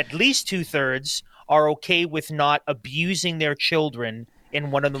 at least 2/3, are okay with not abusing their children in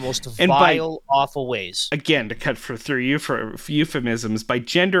one of the most vile, awful ways. Again, to cut through euphemisms, by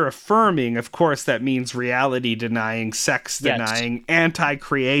gender affirming, of course, that means reality denying, sex denying,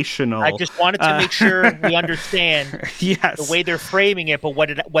 anti-creational. I just wanted to make sure we understand the way they're framing it, but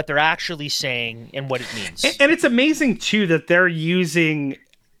what they're actually saying and what it means. And it's amazing, too, that they're using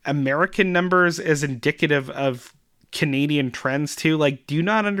American numbers as indicative of Canadian trends too. Like, do you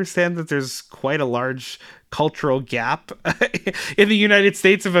not understand that there's quite a large cultural gap in the United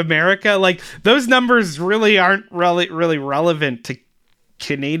States of America? Like, those numbers really aren't really relevant to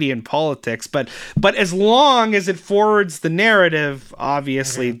Canadian politics, but as long as it forwards the narrative,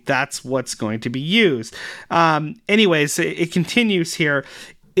 obviously that's what's going to be used. Anyways, it continues here.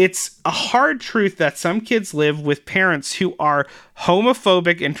 It's a hard truth that some kids live with parents who are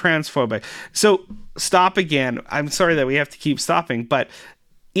homophobic and transphobic. So stop again. I'm sorry that we have to keep stopping, but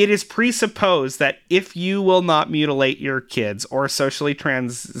it is presupposed that if you will not mutilate your kids or socially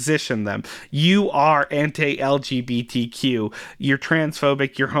transition them, you are anti-LGBTQ, you're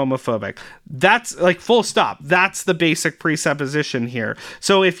transphobic, you're homophobic. That's like full stop. That's the basic presupposition here.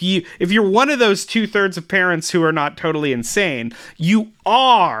 So if you're one of those 2/3 of parents who are not totally insane, you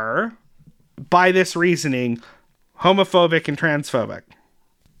are by this reasoning, homophobic and transphobic.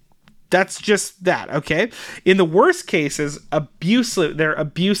 That's just that, okay? In the worst cases, they're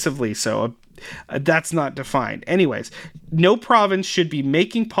abusively so. That's not defined. Anyways, no province should be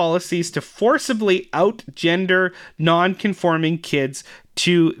making policies to forcibly out-gender non-conforming kids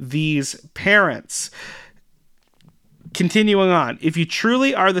to these parents. Continuing on, if you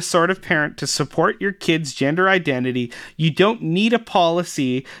truly are the sort of parent to support your kid's gender identity, you don't need a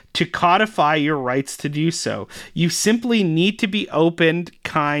policy to codify your rights to do so. You simply need to be open,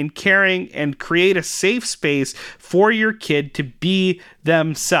 kind, caring, and create a safe space for your kid to be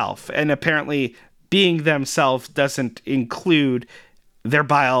themselves. And apparently, being themselves doesn't include their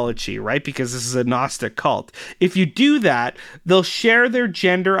biology, right? Because this is a Gnostic cult. If you do that, they'll share their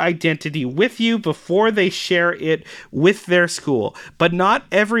gender identity with you before they share it with their school. But not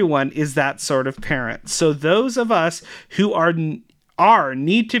everyone is that sort of parent. So those of us who are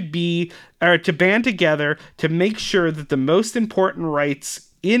need to band together to make sure that the most important rights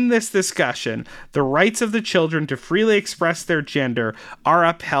in this discussion, the rights of the children to freely express their gender, are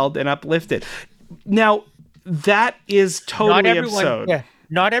upheld and uplifted. Now, that is totally absurd. Yeah,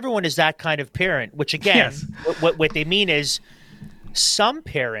 not everyone is that kind of parent, which again, yes. what they mean is some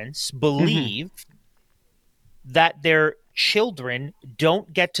parents believe that their children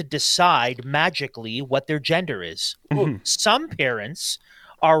don't get to decide magically what their gender is. Some parents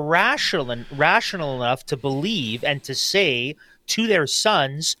are rational enough to believe and to say to their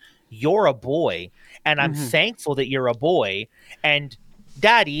sons, "You're a boy, and I'm thankful that you're a boy." And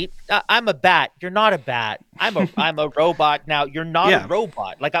Daddy, I'm a bat. You're not a bat. I'm a robot now. You're not a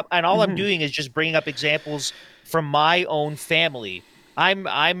robot. I'm doing is just bringing up examples from my own family.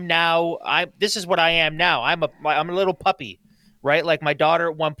 This is what I am now. I'm a little puppy, right? Like my daughter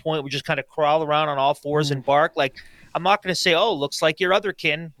at one point would just kind of crawl around on all fours and bark. Like, I'm not going to say, "Oh, looks like your other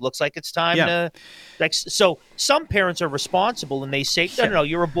kin. Looks like it's time to." Like, so some parents are responsible and they say, "No,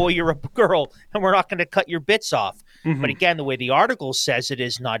 you're a boy, you're a girl, and we're not going to cut your bits off." But again, the way the article says it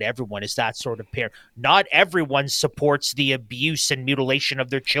is, not everyone is that sort of parent. Not everyone supports the abuse and mutilation of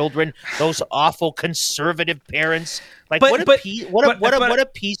their children. Those awful conservative parents. Like, what a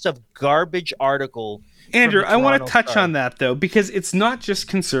piece of garbage article. Andrew, I want to touch on that though, because it's not just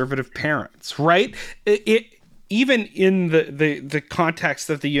conservative parents, right? Even in the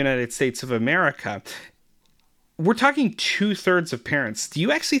context of the United States of America, we're talking 2/3 of parents. Do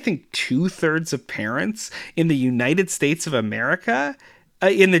you actually think 2/3 of parents in the United States of America,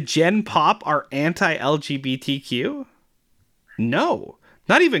 in the Gen Pop, are anti-LGBTQ? No,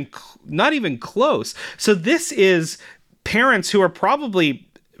 not even close. So this is parents who are probably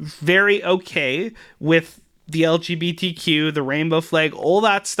very okay with the LGBTQ, the rainbow flag, all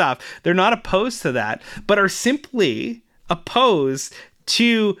that stuff. They're not opposed to that, but are simply opposed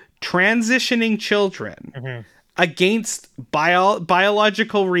to transitioning children against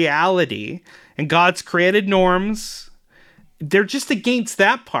biological reality and God's created norms. They're just against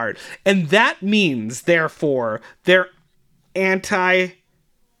that part. And that means, therefore, they're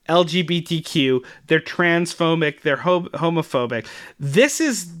anti-LGBTQ, they're transphobic, they're homophobic. This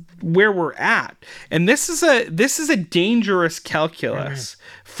is where we're at. And this is a dangerous calculus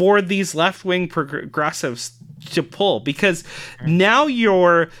for these left-wing progressives to pull, because now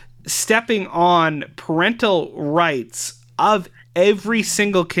you're stepping on parental rights of every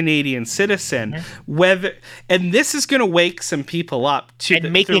single Canadian citizen, and this is going to wake some people up to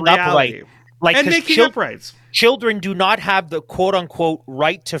making the up reality. Up rights. Children do not have the quote-unquote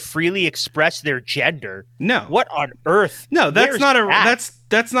right to freely express their gender. No. What on earth? No, that's not a right.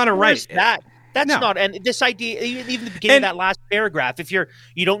 That's not. And this idea, even the beginning of that last paragraph, if you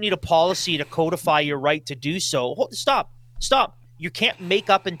don't need a policy to codify your right to do so. Stop. You can't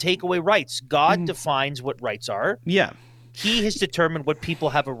make up and take away rights. God defines what rights are. Yeah. He has determined what people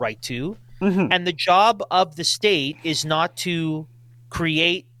have a right to. And the job of the state is not to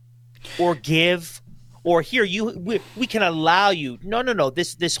create or give or here we can allow you. No.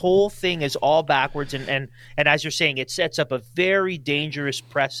 This whole thing is all backwards. And as you're saying, it sets up a very dangerous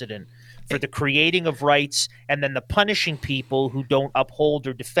precedent for the creating of rights and then the punishing people who don't uphold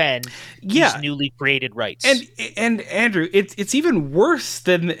or defend these newly created rights. And Andrew, it's even worse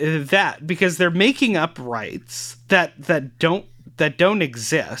than that, because they're making up rights that don't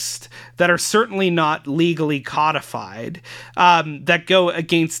exist, that are certainly not legally codified, that go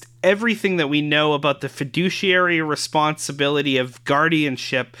against everything that we know about the fiduciary responsibility of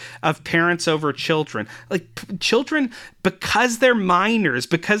guardianship of parents over children. Like children, because they're minors,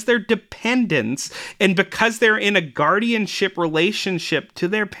 because they're dependents, and because they're in a guardianship relationship to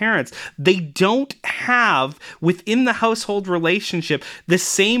their parents, they don't have within the household relationship the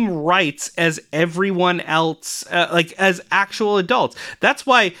same rights as everyone else, like as actual adults. That's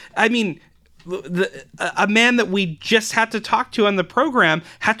why, I mean, a man that we just had to talk to on the program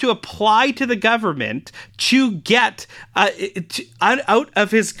had to apply to the government to get out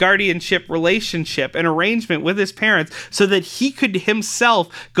of his guardianship relationship and arrangement with his parents so that he could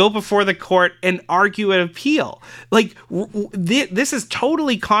himself go before the court and argue an appeal. Like, this is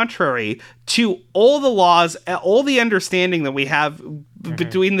totally contrary to all the laws, all the understanding that we have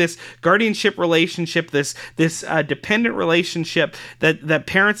between this guardianship relationship, this dependent relationship that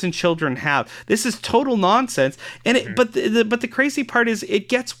parents and children have. This is total nonsense. And but the crazy part is it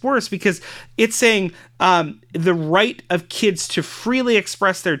gets worse, because it's saying the right of kids to freely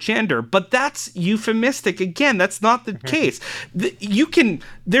express their gender, but that's euphemistic. Again, that's not the case.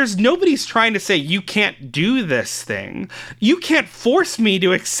 There's nobody's trying to say you can't do this thing. You can't force me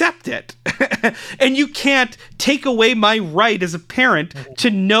to accept it. And you can't take away my right as a parent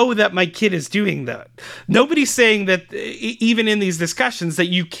to know that my kid is doing that. Nobody's saying that, even in these discussions, that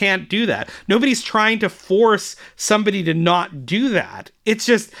you can't do that. Nobody's trying to force somebody to not do that. It's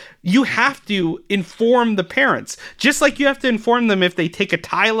just, you have to inform the parents, just like you have to inform them if they take a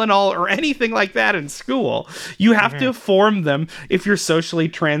Tylenol or anything like that in school. You have to inform them if you're socially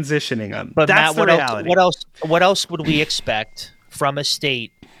transitioning them. But that's Matt, the reality. What else would we expect from a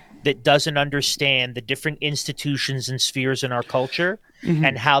state that doesn't understand the different institutions and spheres in our culture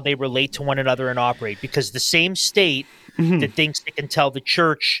and how they relate to one another and operate? Because the same state that thinks it can tell the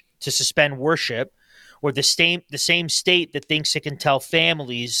church to suspend worship, or the same state that thinks it can tell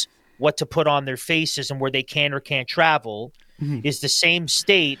families what to put on their faces and where they can or can't travel, is the same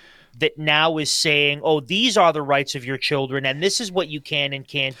state that now is saying, oh, these are the rights of your children, and this is what you can and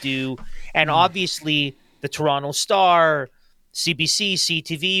can't do. And obviously the Toronto Star, CBC,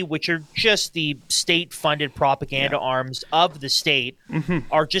 CTV, which are just the state-funded propaganda arms of the state,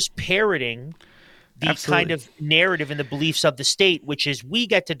 are just parroting the kind of narrative and the beliefs of the state, which is we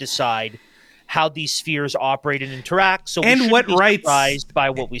get to decide how these spheres operate and interact. So we shouldn't be surprised by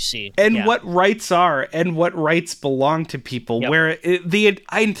what we see. And what rights are and what rights belong to people, where the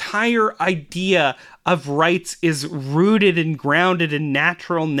entire idea of rights is rooted and grounded in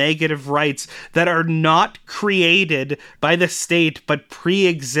natural negative rights that are not created by the state but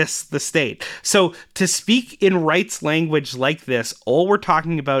pre-exist the state. So to speak in rights language like this, all we're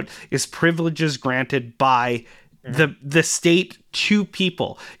talking about is privileges granted by the state to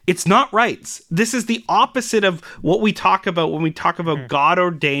people. It's not rights. This is the opposite of what we talk about when we talk about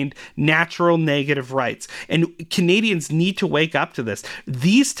God-ordained natural negative rights. And Canadians need to wake up to this.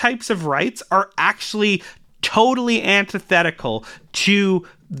 These types of rights are actually totally antithetical to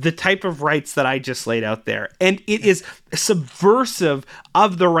the type of rights that I just laid out there. And it is subversive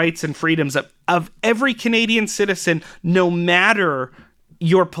of the rights and freedoms of every Canadian citizen, no matter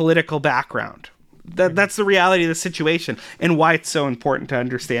your political background. That's the reality of the situation and why it's so important to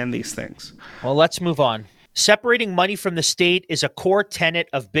understand these things. Well, let's move on. Separating money from the state is a core tenet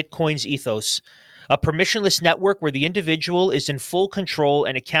of Bitcoin's ethos, a permissionless network where the individual is in full control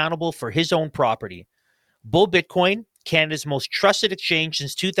and accountable for his own property. Bull Bitcoin, Canada's most trusted exchange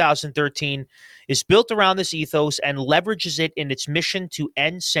since 2013, is built around this ethos and leverages it in its mission to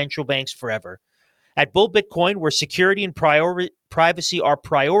end central banks forever. At Bull Bitcoin, where security and privacy are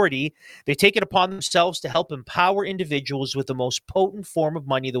priority, they take it upon themselves to help empower individuals with the most potent form of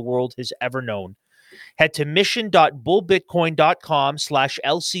money the world has ever known. Head to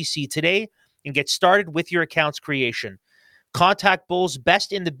mission.bullbitcoin.com/LCC today and get started with your account's creation. Contact Bull's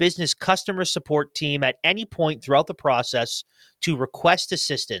best in the business customer support team at any point throughout the process to request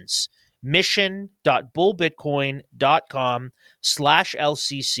assistance.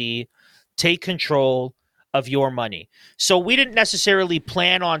 Mission.bullbitcoin.com/LCC. Take control of your money. So we didn't necessarily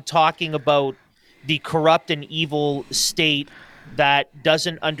plan on talking about the corrupt and evil state that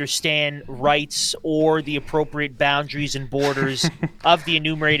doesn't understand rights or the appropriate boundaries and borders of the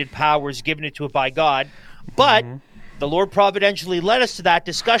enumerated powers given it to it by God. But the Lord providentially led us to that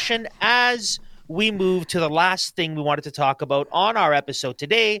discussion as we move to the last thing we wanted to talk about on our episode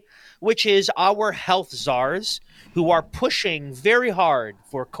today, which is our health czars who are pushing very hard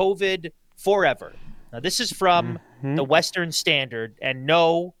for COVID forever. Now, this is from the Western Standard, and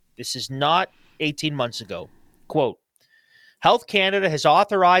no, this is not 18 months ago. Quote, Health Canada has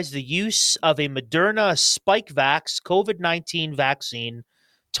authorized the use of a Moderna Spikevax COVID-19 vaccine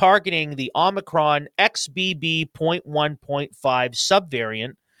targeting the Omicron XBB.1.5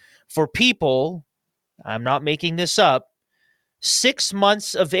 subvariant for people, I'm not making this up, 6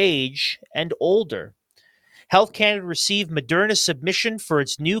 months of age and older. Health Canada received Moderna's submission for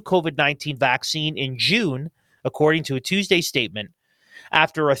its new COVID-19 vaccine in June, according to a Tuesday statement.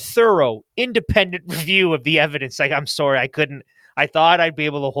 After a thorough, independent review of the evidence, I'm sorry, I thought I'd be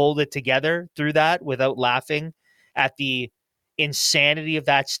able to hold it together through that without laughing at the insanity of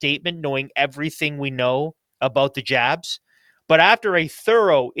that statement, knowing everything we know about the jabs. But after a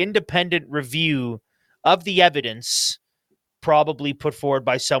thorough, independent review of the evidence, probably put forward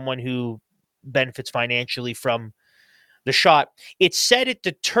by someone who benefits financially from the shot, it said it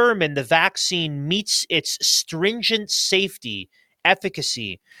determined the vaccine meets its stringent safety,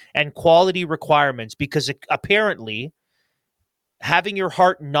 efficacy, and quality requirements because apparently having your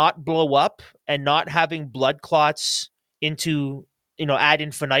heart not blow up and not having blood clots into, ad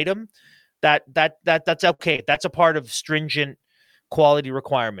infinitum, that's okay. That's a part of stringent quality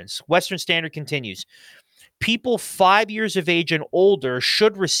requirements. Western Standard continues. People 5 years of age and older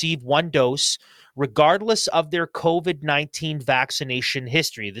should receive one dose regardless of their COVID-19 vaccination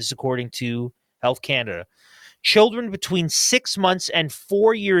history. This is according to Health Canada. Children between 6 months and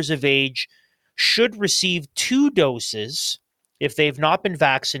 4 years of age should receive 2 doses if they've not been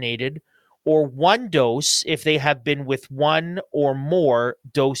vaccinated, or 1 dose if they have been with 1 or more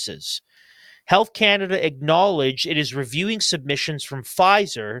doses. Health Canada acknowledged it is reviewing submissions from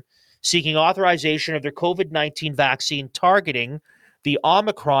Pfizer seeking authorization of their COVID-19 vaccine targeting the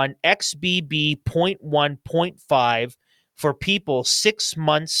Omicron XBB.1.5 for people 6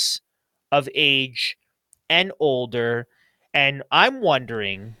 months of age and older. And I'm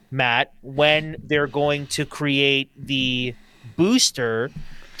wondering, Matt, when they're going to create the booster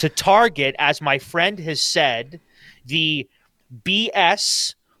to target, as my friend has said, the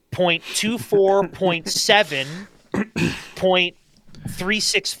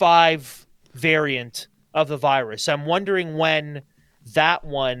BS.24.7.365 variant of the virus. I'm wondering when that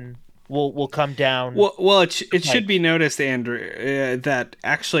one will come down. Well, it should be noticed, Andrew, that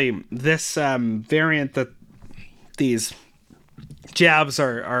actually this variant that these jabs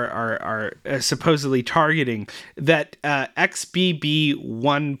are supposedly targeting, that XBB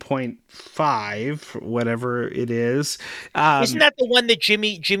 1.5, whatever it is. Isn't that the one that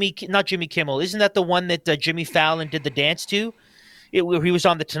not Jimmy Kimmel, isn't that the one that Jimmy Fallon did the dance to? He was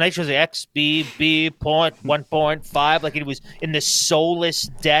on the Tonight Show, the XBB.1.5, like it was in this soulless,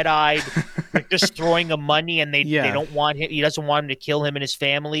 dead-eyed, like just throwing him money, and they don't want him. He doesn't want him to kill him and his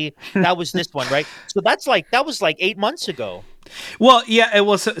family. That was this one, right? So that was like 8 months ago. Well, yeah, it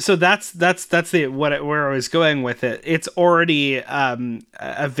was. So that's where I was going with it. It's already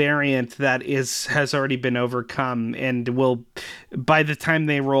a variant that has already been overcome, and will, by the time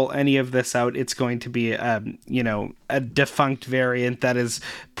they roll any of this out, it's going to be a defunct variant that is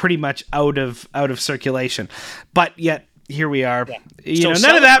pretty much out of circulation. But yet here we are. Yeah.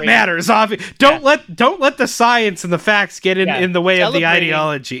 None of that matters. Don't let the science and the facts get in the way of the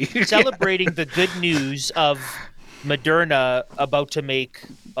ideology. Celebrating the good news of Moderna about to make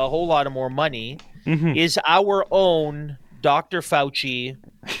a whole lot of more money is our own Dr. Fauci,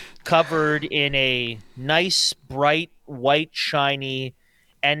 covered in a nice, bright, white, shiny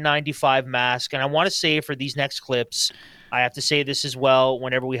N95 mask. And I want to say for these next clips, I have to say this as well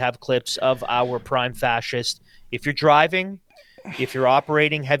whenever we have clips of our prime fascist. If you're driving, if you're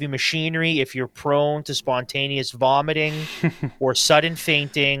operating heavy machinery, if you're prone to spontaneous vomiting or sudden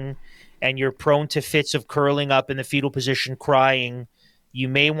fainting, and you're prone to fits of curling up in the fetal position crying, you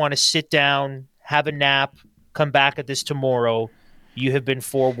may want to sit down, have a nap, come back at this tomorrow. You have been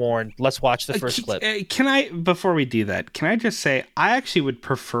forewarned. Let's watch the first clip. Before we do that, can I just say, I actually would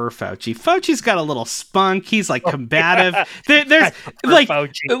prefer Fauci. Fauci's got a little spunk. He's like combative. There's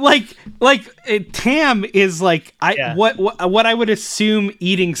Tam is like, what I would assume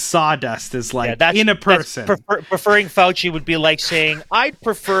eating sawdust is like in a person. Preferring Fauci would be like saying, I'd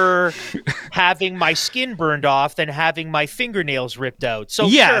prefer having my skin burned off than having my fingernails ripped out. So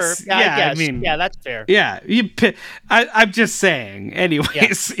yes, sure, I mean, that's fair. Yeah, I'm just saying.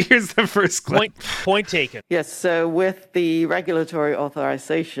 Anyways, here's the first clip. Point taken. Yes, so with the regulatory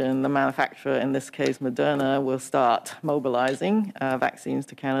authorization, the manufacturer, in this case Moderna, will start mobilizing vaccines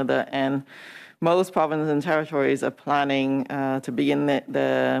to Canada, and most provinces and territories are planning to begin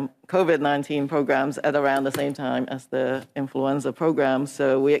the COVID-19 programs at around the same time as the influenza programs.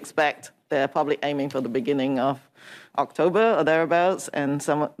 So we expect they're probably aiming for the beginning of October or thereabouts,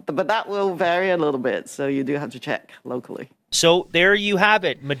 but that will vary a little bit, so you do have to check locally. So there you have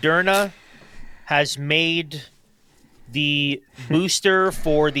it. Moderna has made the booster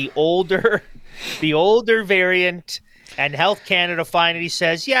for the older variant, and Health Canada finally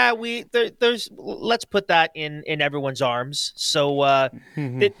says, yeah, let's put that in everyone's arms. So,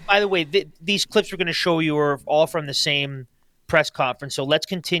 by the way, these clips we're going to show you are all from the same press conference. So let's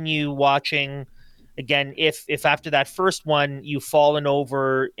continue watching. Again, if after that first one you've fallen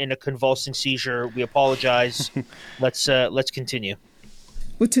over in a convulsing seizure, we apologize. Let's continue.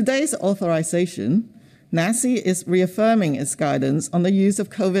 With today's authorization, NACI is reaffirming its guidance on the use of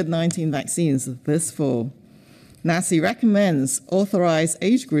COVID-19 vaccines this fall. NACI recommends authorized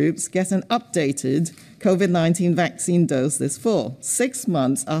age groups get an updated COVID-19 vaccine dose this fall, 6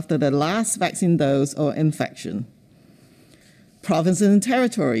 months after their last vaccine dose or infection. Provinces and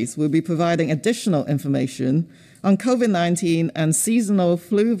territories will be providing additional information on COVID-19 and seasonal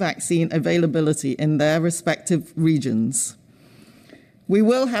flu vaccine availability in their respective regions. We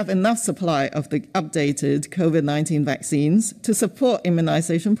will have enough supply of the updated COVID-19 vaccines to support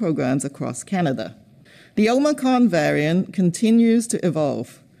immunization programs across Canada. The Omicron variant continues to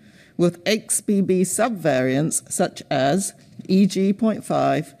evolve, with XBB subvariants such as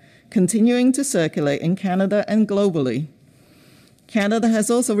EG.5 continuing to circulate in Canada and globally. Canada has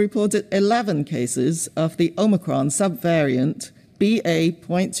also reported 11 cases of the Omicron subvariant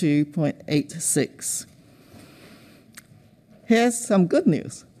BA.2.86. Here's some good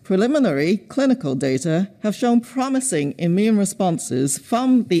news. Preliminary clinical data have shown promising immune responses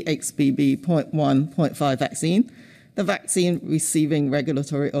from the XBB.1.5 vaccine, the vaccine receiving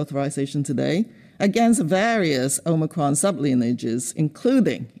regulatory authorization today, against various Omicron sublineages,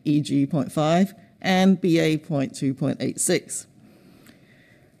 including EG.5 and BA.2.86.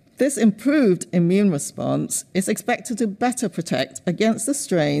 This improved immune response is expected to better protect against the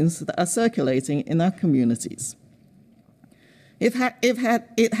strains that are circulating in our communities. It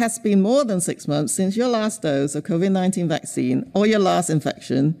has been more than 6 months since your last dose of COVID-19 vaccine or your last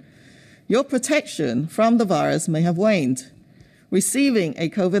infection, your protection from the virus may have waned. Receiving a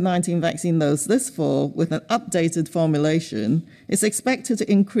COVID-19 vaccine dose this fall with an updated formulation is expected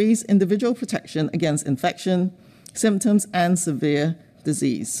to increase individual protection against infection, symptoms, and severe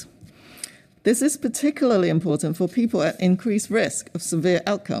disease. This is particularly important for people at increased risk of severe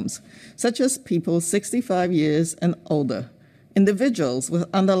outcomes, such as people 65 years and older, individuals with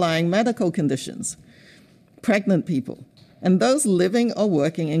underlying medical conditions, pregnant people, and those living or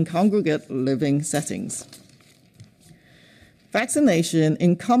working in congregate living settings. Vaccination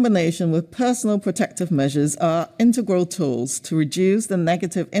in combination with personal protective measures are integral tools to reduce the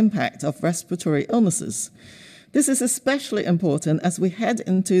negative impact of respiratory illnesses. This is especially important as we head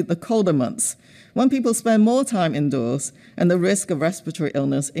into the colder months, when people spend more time indoors and the risk of respiratory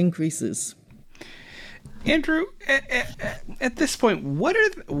illness increases. Andrew, at this point, what are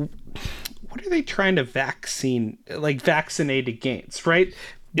they trying to vaccinate against, right?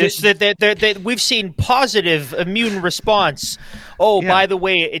 Yes, we've seen positive immune response. Oh, yeah. By the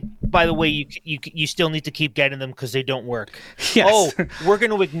way, you still need to keep getting them because they don't work. Yes. Oh, we're going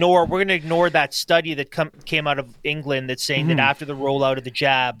to ignore that study that came out of England that's saying that after the rollout of the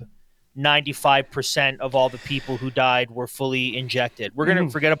jab, 95% of all the people who died were fully injected. We're going to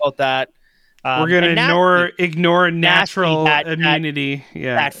forget about that. We're going to ignore natural immunity.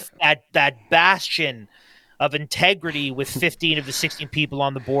 That bastion of integrity with 15 of the 16 people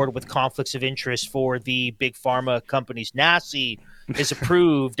on the board with conflicts of interest for the big pharma companies. NACI is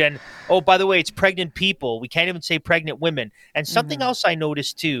approved. And, oh, by the way, it's pregnant people. We can't even say pregnant women. And something else I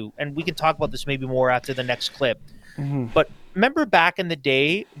noticed, too, and we can talk about this maybe more after the next clip. But remember back in the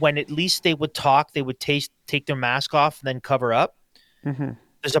day when at least they would talk, they would take their mask off and then cover up?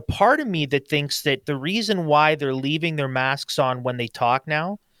 There's a part of me that thinks that the reason why they're leaving their masks on when they talk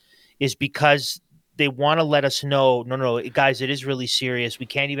now is because they want to let us know, no, guys, it is really serious. We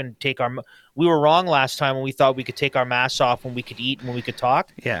can't even we were wrong last time when we thought we could take our masks off when we could eat and when we could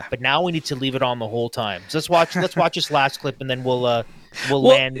talk. Yeah. But now we need to leave it on the whole time. So let's watch this last clip and then we'll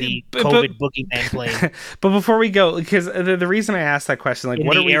land the COVID boogeyman plane. But before we go, because the reason I asked that question,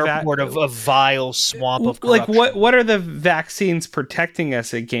 what are we airport of a vile swamp of corruption? What are the vaccines protecting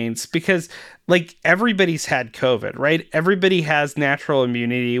us against? Because everybody's had COVID, right? Everybody has natural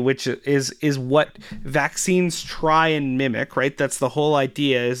immunity, which is what vaccines try and mimic, right? That's the whole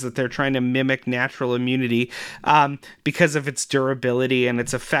idea, is that they're trying to mimic natural immunity because of its durability and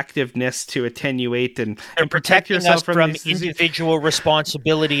its effectiveness to attenuate and protect yourself from individual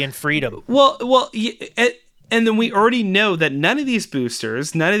responsibility and freedom. And then we already know that none of these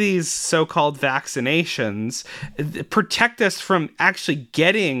boosters, none of these so-called vaccinations protect us from actually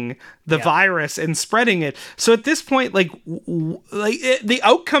getting the virus and spreading it. So at this point, the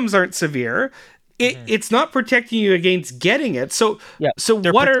outcomes aren't severe. it's not protecting you against getting it. So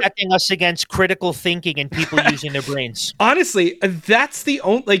they're what protecting us against critical thinking and people using their brains. Honestly, that's the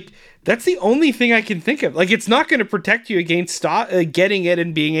only thing I can think of. Like, it's not going to protect you against getting it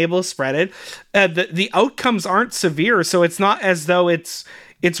and being able to spread it. The outcomes aren't severe, so it's not as though it's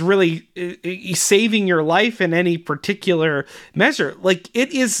really saving your life in any particular measure. Like,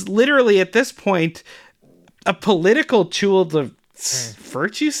 it is literally at this point a political tool to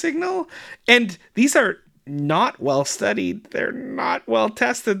virtue signal, and these are not well studied. They're not well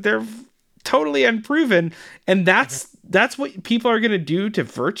tested. They're totally unproven, and that's what people are going to do to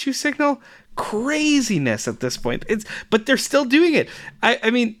virtue signal. Craziness at this point. But they're still doing it. I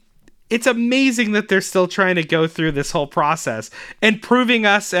mean, it's amazing that they're still trying to go through this whole process and proving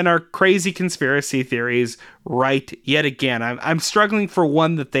us and our crazy conspiracy theories right yet again. I'm struggling for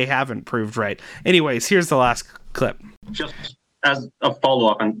one that they haven't proved right. Anyways, here's the last clip. Just as a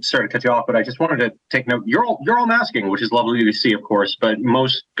follow-up, I'm sorry to cut you off, but I just wanted to take note. You're all masking, which is lovely to see, of course, but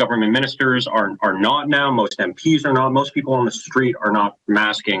most government ministers are not now. Most MPs are not. Most people on the street are not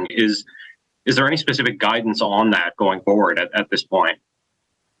masking. Is there any specific guidance on that going forward at this point?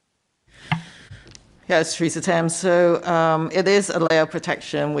 Yes, Teresa Tam. So it is a layer of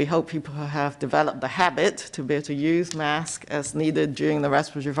protection. We hope people have developed the habit to be able to use masks as needed during the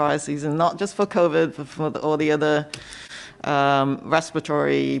respiratory virus season, not just for COVID, but for all the other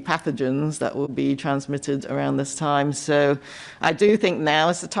respiratory pathogens that will be transmitted around this time. So I do think now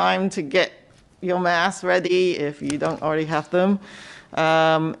is the time to get your masks ready if you don't already have them.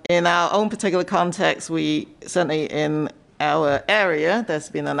 In our own particular context, we certainly in our area, there's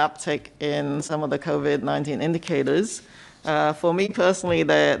been an uptick in some of the COVID-19 indicators. For me personally,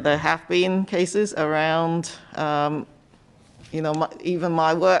 there have been cases around, even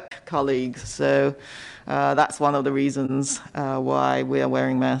my work colleagues. So that's one of the reasons why we are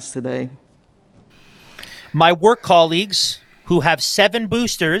wearing masks today. My work colleagues who have 7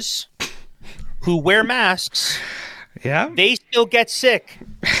 boosters, who wear masks, they still get sick,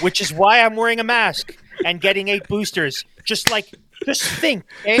 which is why I'm wearing a mask and getting 8 boosters. Just think,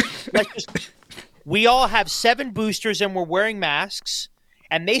 okay? We all have 7 boosters and we're wearing masks,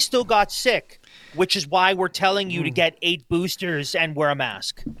 and they still got sick, which is why we're telling you to get 8 boosters and wear a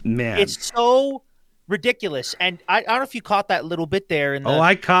mask. Man, it's so ridiculous. And I don't know if you caught that little bit there.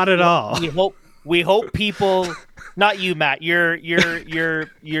 I caught it all. We hope people, not you, Matt. You're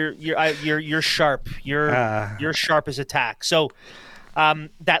sharp. You're sharp as a tack. So.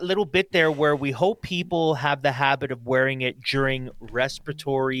 That little bit there where we hope people have the habit of wearing it during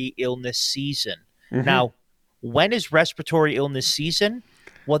respiratory illness season. Mm-hmm. Now, when is respiratory illness season?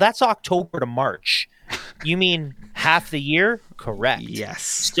 Well, that's October to March. You mean half the year? Correct.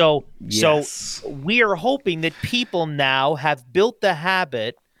 Yes. So we are hoping that people now have built the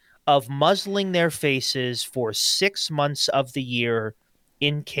habit of muzzling their faces for 6 months of the year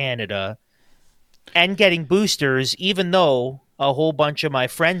in Canada and getting boosters, even though a whole bunch of my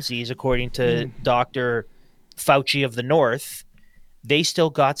frenzies, according to Dr. Fauci of the North, they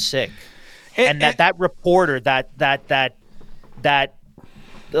still got sick. And that reporter, that's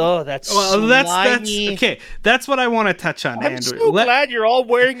okay. That's what I want to touch on, I'm Andrew. so glad you're all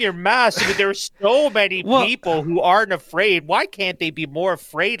wearing your masks. I mean, there's so many people who aren't afraid. Why can't they be more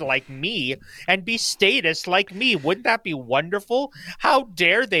afraid like me and be status like me? Wouldn't that be wonderful? How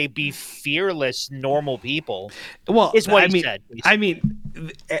dare they be fearless, normal people? Well, is what he said. I mean,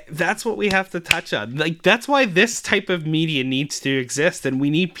 that's what we have to touch on. Like, that's why this type of media needs to exist, and we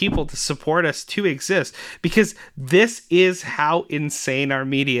need people to support us to exist, because this is how insane our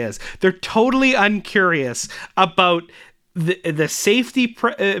media is. They're totally uncurious about the safety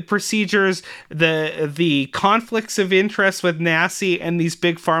procedures, the conflicts of interest with NACI and these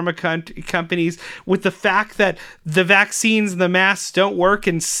big pharma companies, with the fact that the vaccines and the masks don't work,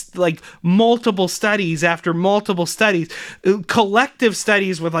 and like multiple studies after multiple studies, collective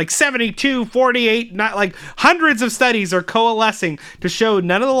studies with like 72, 48, not like hundreds of studies are coalescing to show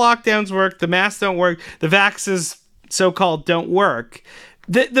none of the lockdowns work, the masks don't work, the vaxes so-called don't work.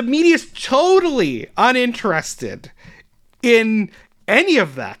 The media is totally uninterested in any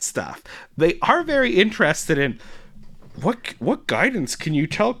of that stuff. They are very interested in what guidance can you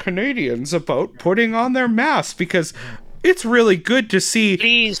tell Canadians about putting on their masks, because it's really good to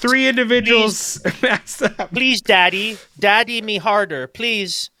see 3 individuals masked up. Please, daddy me harder,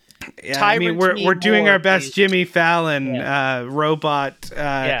 please. Yeah, I mean, we're doing our best, please. Jimmy Fallon, robot,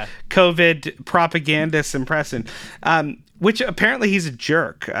 COVID propagandist impression. Which apparently he's a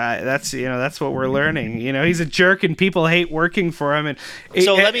jerk. That's what we're learning. He's a jerk, and people hate working for him. And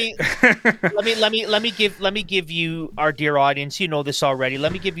so let me give you, our dear audience. You know this already.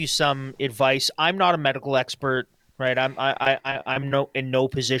 Let me give you some advice. I'm not a medical expert, right? I'm in no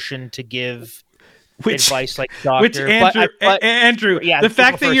position to give advice like doctor. Which Andrew, yeah, the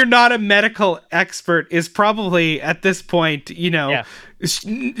fact that you're not a medical expert is probably at this point,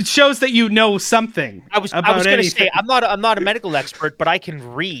 shows that you know something. I was going to say I'm not a medical expert, but I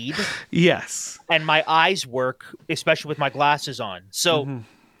can read. Yes, and my eyes work, especially with my glasses on. So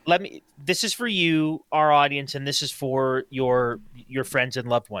this is for you, our audience, and this is for your friends and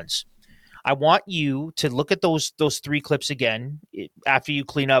loved ones. I want you to look at those 3 clips again after you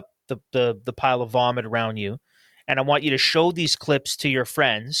clean up the pile of vomit around you, and I want you to show these clips to your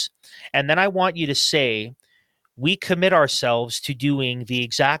friends, and then I want you to say, we commit ourselves to doing the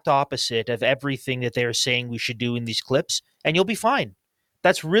exact opposite of everything that they're saying we should do in these clips, and you'll be fine.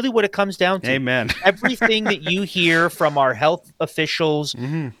 That's really what it comes down to. Amen. Everything that you hear from our health officials,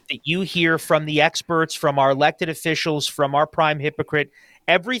 that you hear from the experts, from our elected officials, from our prime hypocrite,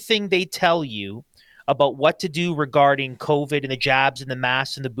 everything they tell you about what to do regarding COVID and the jabs and the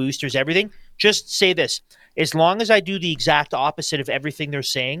masks and the boosters, everything, just say this. As long as I do the exact opposite of everything they're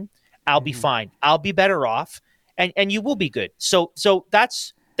saying, I'll be fine. I'll be better off, and you will be good. So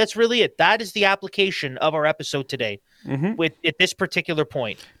that's really it. That is the application of our episode today at this particular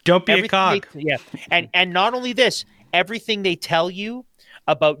point. Don't be a cog. And not only this, everything they tell you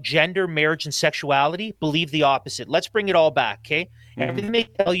about gender, marriage, and sexuality, believe the opposite. Let's bring it all back, okay? Everything they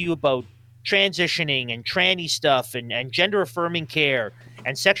tell you about transitioning and tranny stuff and gender affirming care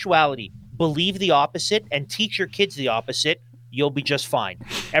and sexuality, believe the opposite and teach your kids the opposite. You'll be just fine.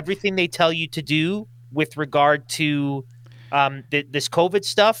 Everything they tell you to do with regard to this COVID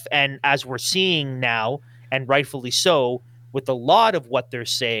stuff, and as we're seeing now, and rightfully so, with a lot of what they're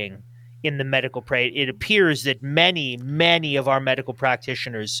saying in the medical it appears that many of our medical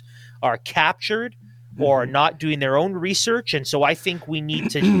practitioners are captured or not doing their own research. And so I think we need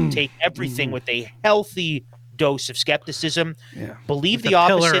to take everything with a healthy dose of skepticism. Believe the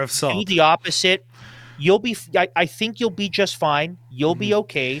opposite, do the opposite. I think you'll be just fine. You'll be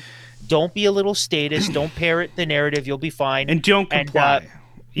okay. Don't be a little statist. Don't parrot the narrative. You'll be fine. And don't comply.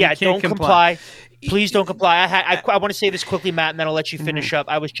 Don't comply. Please don't comply. I want to say this quickly, Matt, and then I'll let you finish up.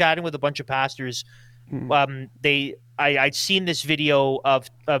 I was chatting with a bunch of pastors. I'd seen this video of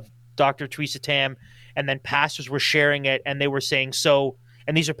Dr. Theresa Tam, and then pastors were sharing it, and they were saying,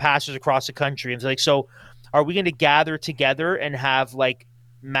 and these are pastors across the country, and they're like, so are we going to gather together and have like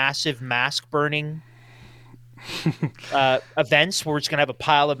massive mask burning events where we're just going to have a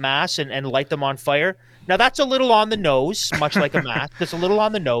pile of masks and light them on fire? Now, that's a little on the nose, much like a mask. That's a little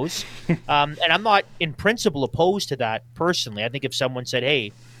on the nose. And I'm not in principle opposed to that personally. I think if someone said, hey,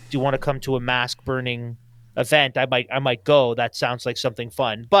 do you want to come to a mask burning event, I might go. That sounds like something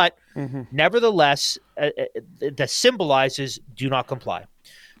fun. But nevertheless, that symbolizes do not comply.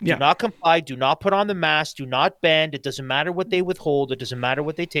 Do not comply. Do not put on the mask. Do not bend. It doesn't matter what they withhold. It doesn't matter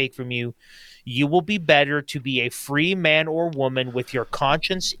what they take from you. You will be better to be a free man or woman with your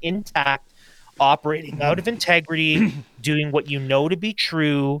conscience intact, operating out of integrity, doing what you know to be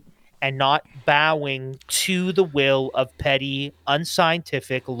true, and not bowing to the will of petty,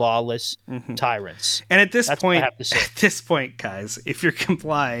 unscientific, lawless tyrants. And at this That's point, what I have to say. Guys, if you're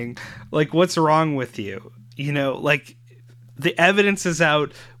complying, like, what's wrong with you? Like, the evidence is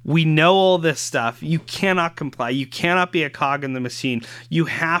out. We know all this stuff. You cannot comply. You cannot be a cog in the machine. You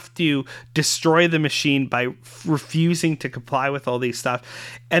have to destroy the machine by refusing to comply with all these stuff.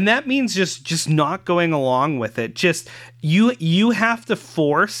 And that means just not going along with it. Just you have to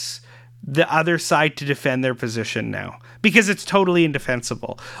force the other side to defend their position now, because it's totally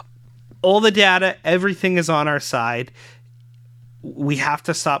indefensible. All the data, everything is on our side. We have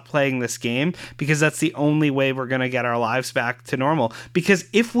to stop playing this game, because that's the only way we're going to get our lives back to normal. Because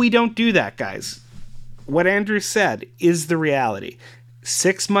if we don't do that, guys, what Andrew said is the reality.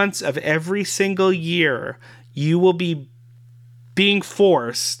 6 months of every single year, you will be being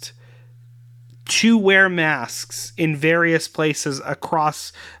forced to wear masks in various places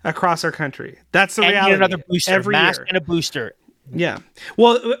across our country. That's the reality. And another booster, every mask year. and a booster. Yeah.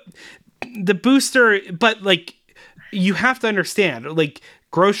 Well, the booster, but like, you have to understand, like,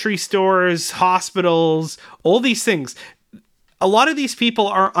 grocery stores, hospitals, all these things, a lot of these people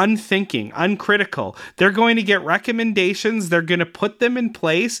are unthinking, uncritical. They're going to get recommendations, they're going to put them in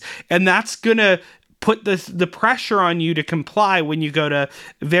place, and that's going to put the pressure on you to comply when you go to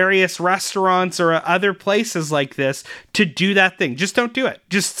various restaurants or other places like this to do that thing. Just don't do it.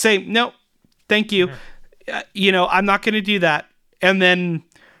 Just say, no, thank you. I'm not going to do that. And then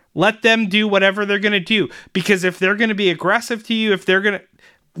let them do whatever they're going to do. Because if they're going to be aggressive to you,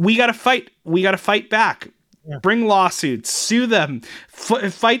 we got to fight. We got to fight back. Yeah. Bring lawsuits, sue them,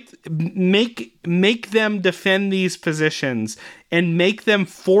 fight, make them defend these positions, and make them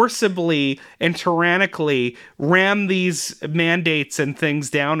forcibly and tyrannically ram these mandates and things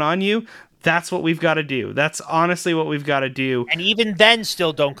down on you. That's what we've got to do. That's honestly what we've got to do. And even then,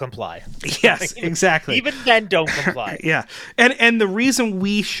 still don't comply. Yes, exactly. Even then, don't comply. Yeah. And the reason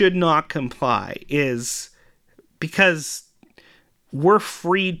we should not comply is because we're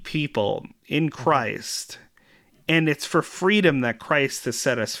freed people in Christ. And it's for freedom that Christ has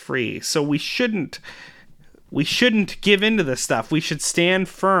set us free. So we shouldn't give into this stuff. We should stand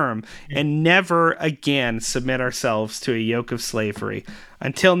firm and never again submit ourselves to a yoke of slavery.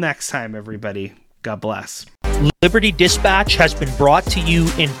 Until next time, everybody, God bless. Liberty Dispatch has been brought to you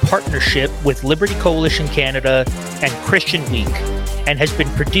in partnership with Liberty Coalition Canada and Christian Week, and has been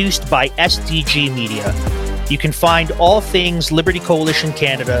produced by SDG Media. You can find all things Liberty Coalition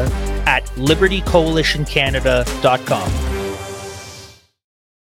Canada at libertycoalitioncanada.com.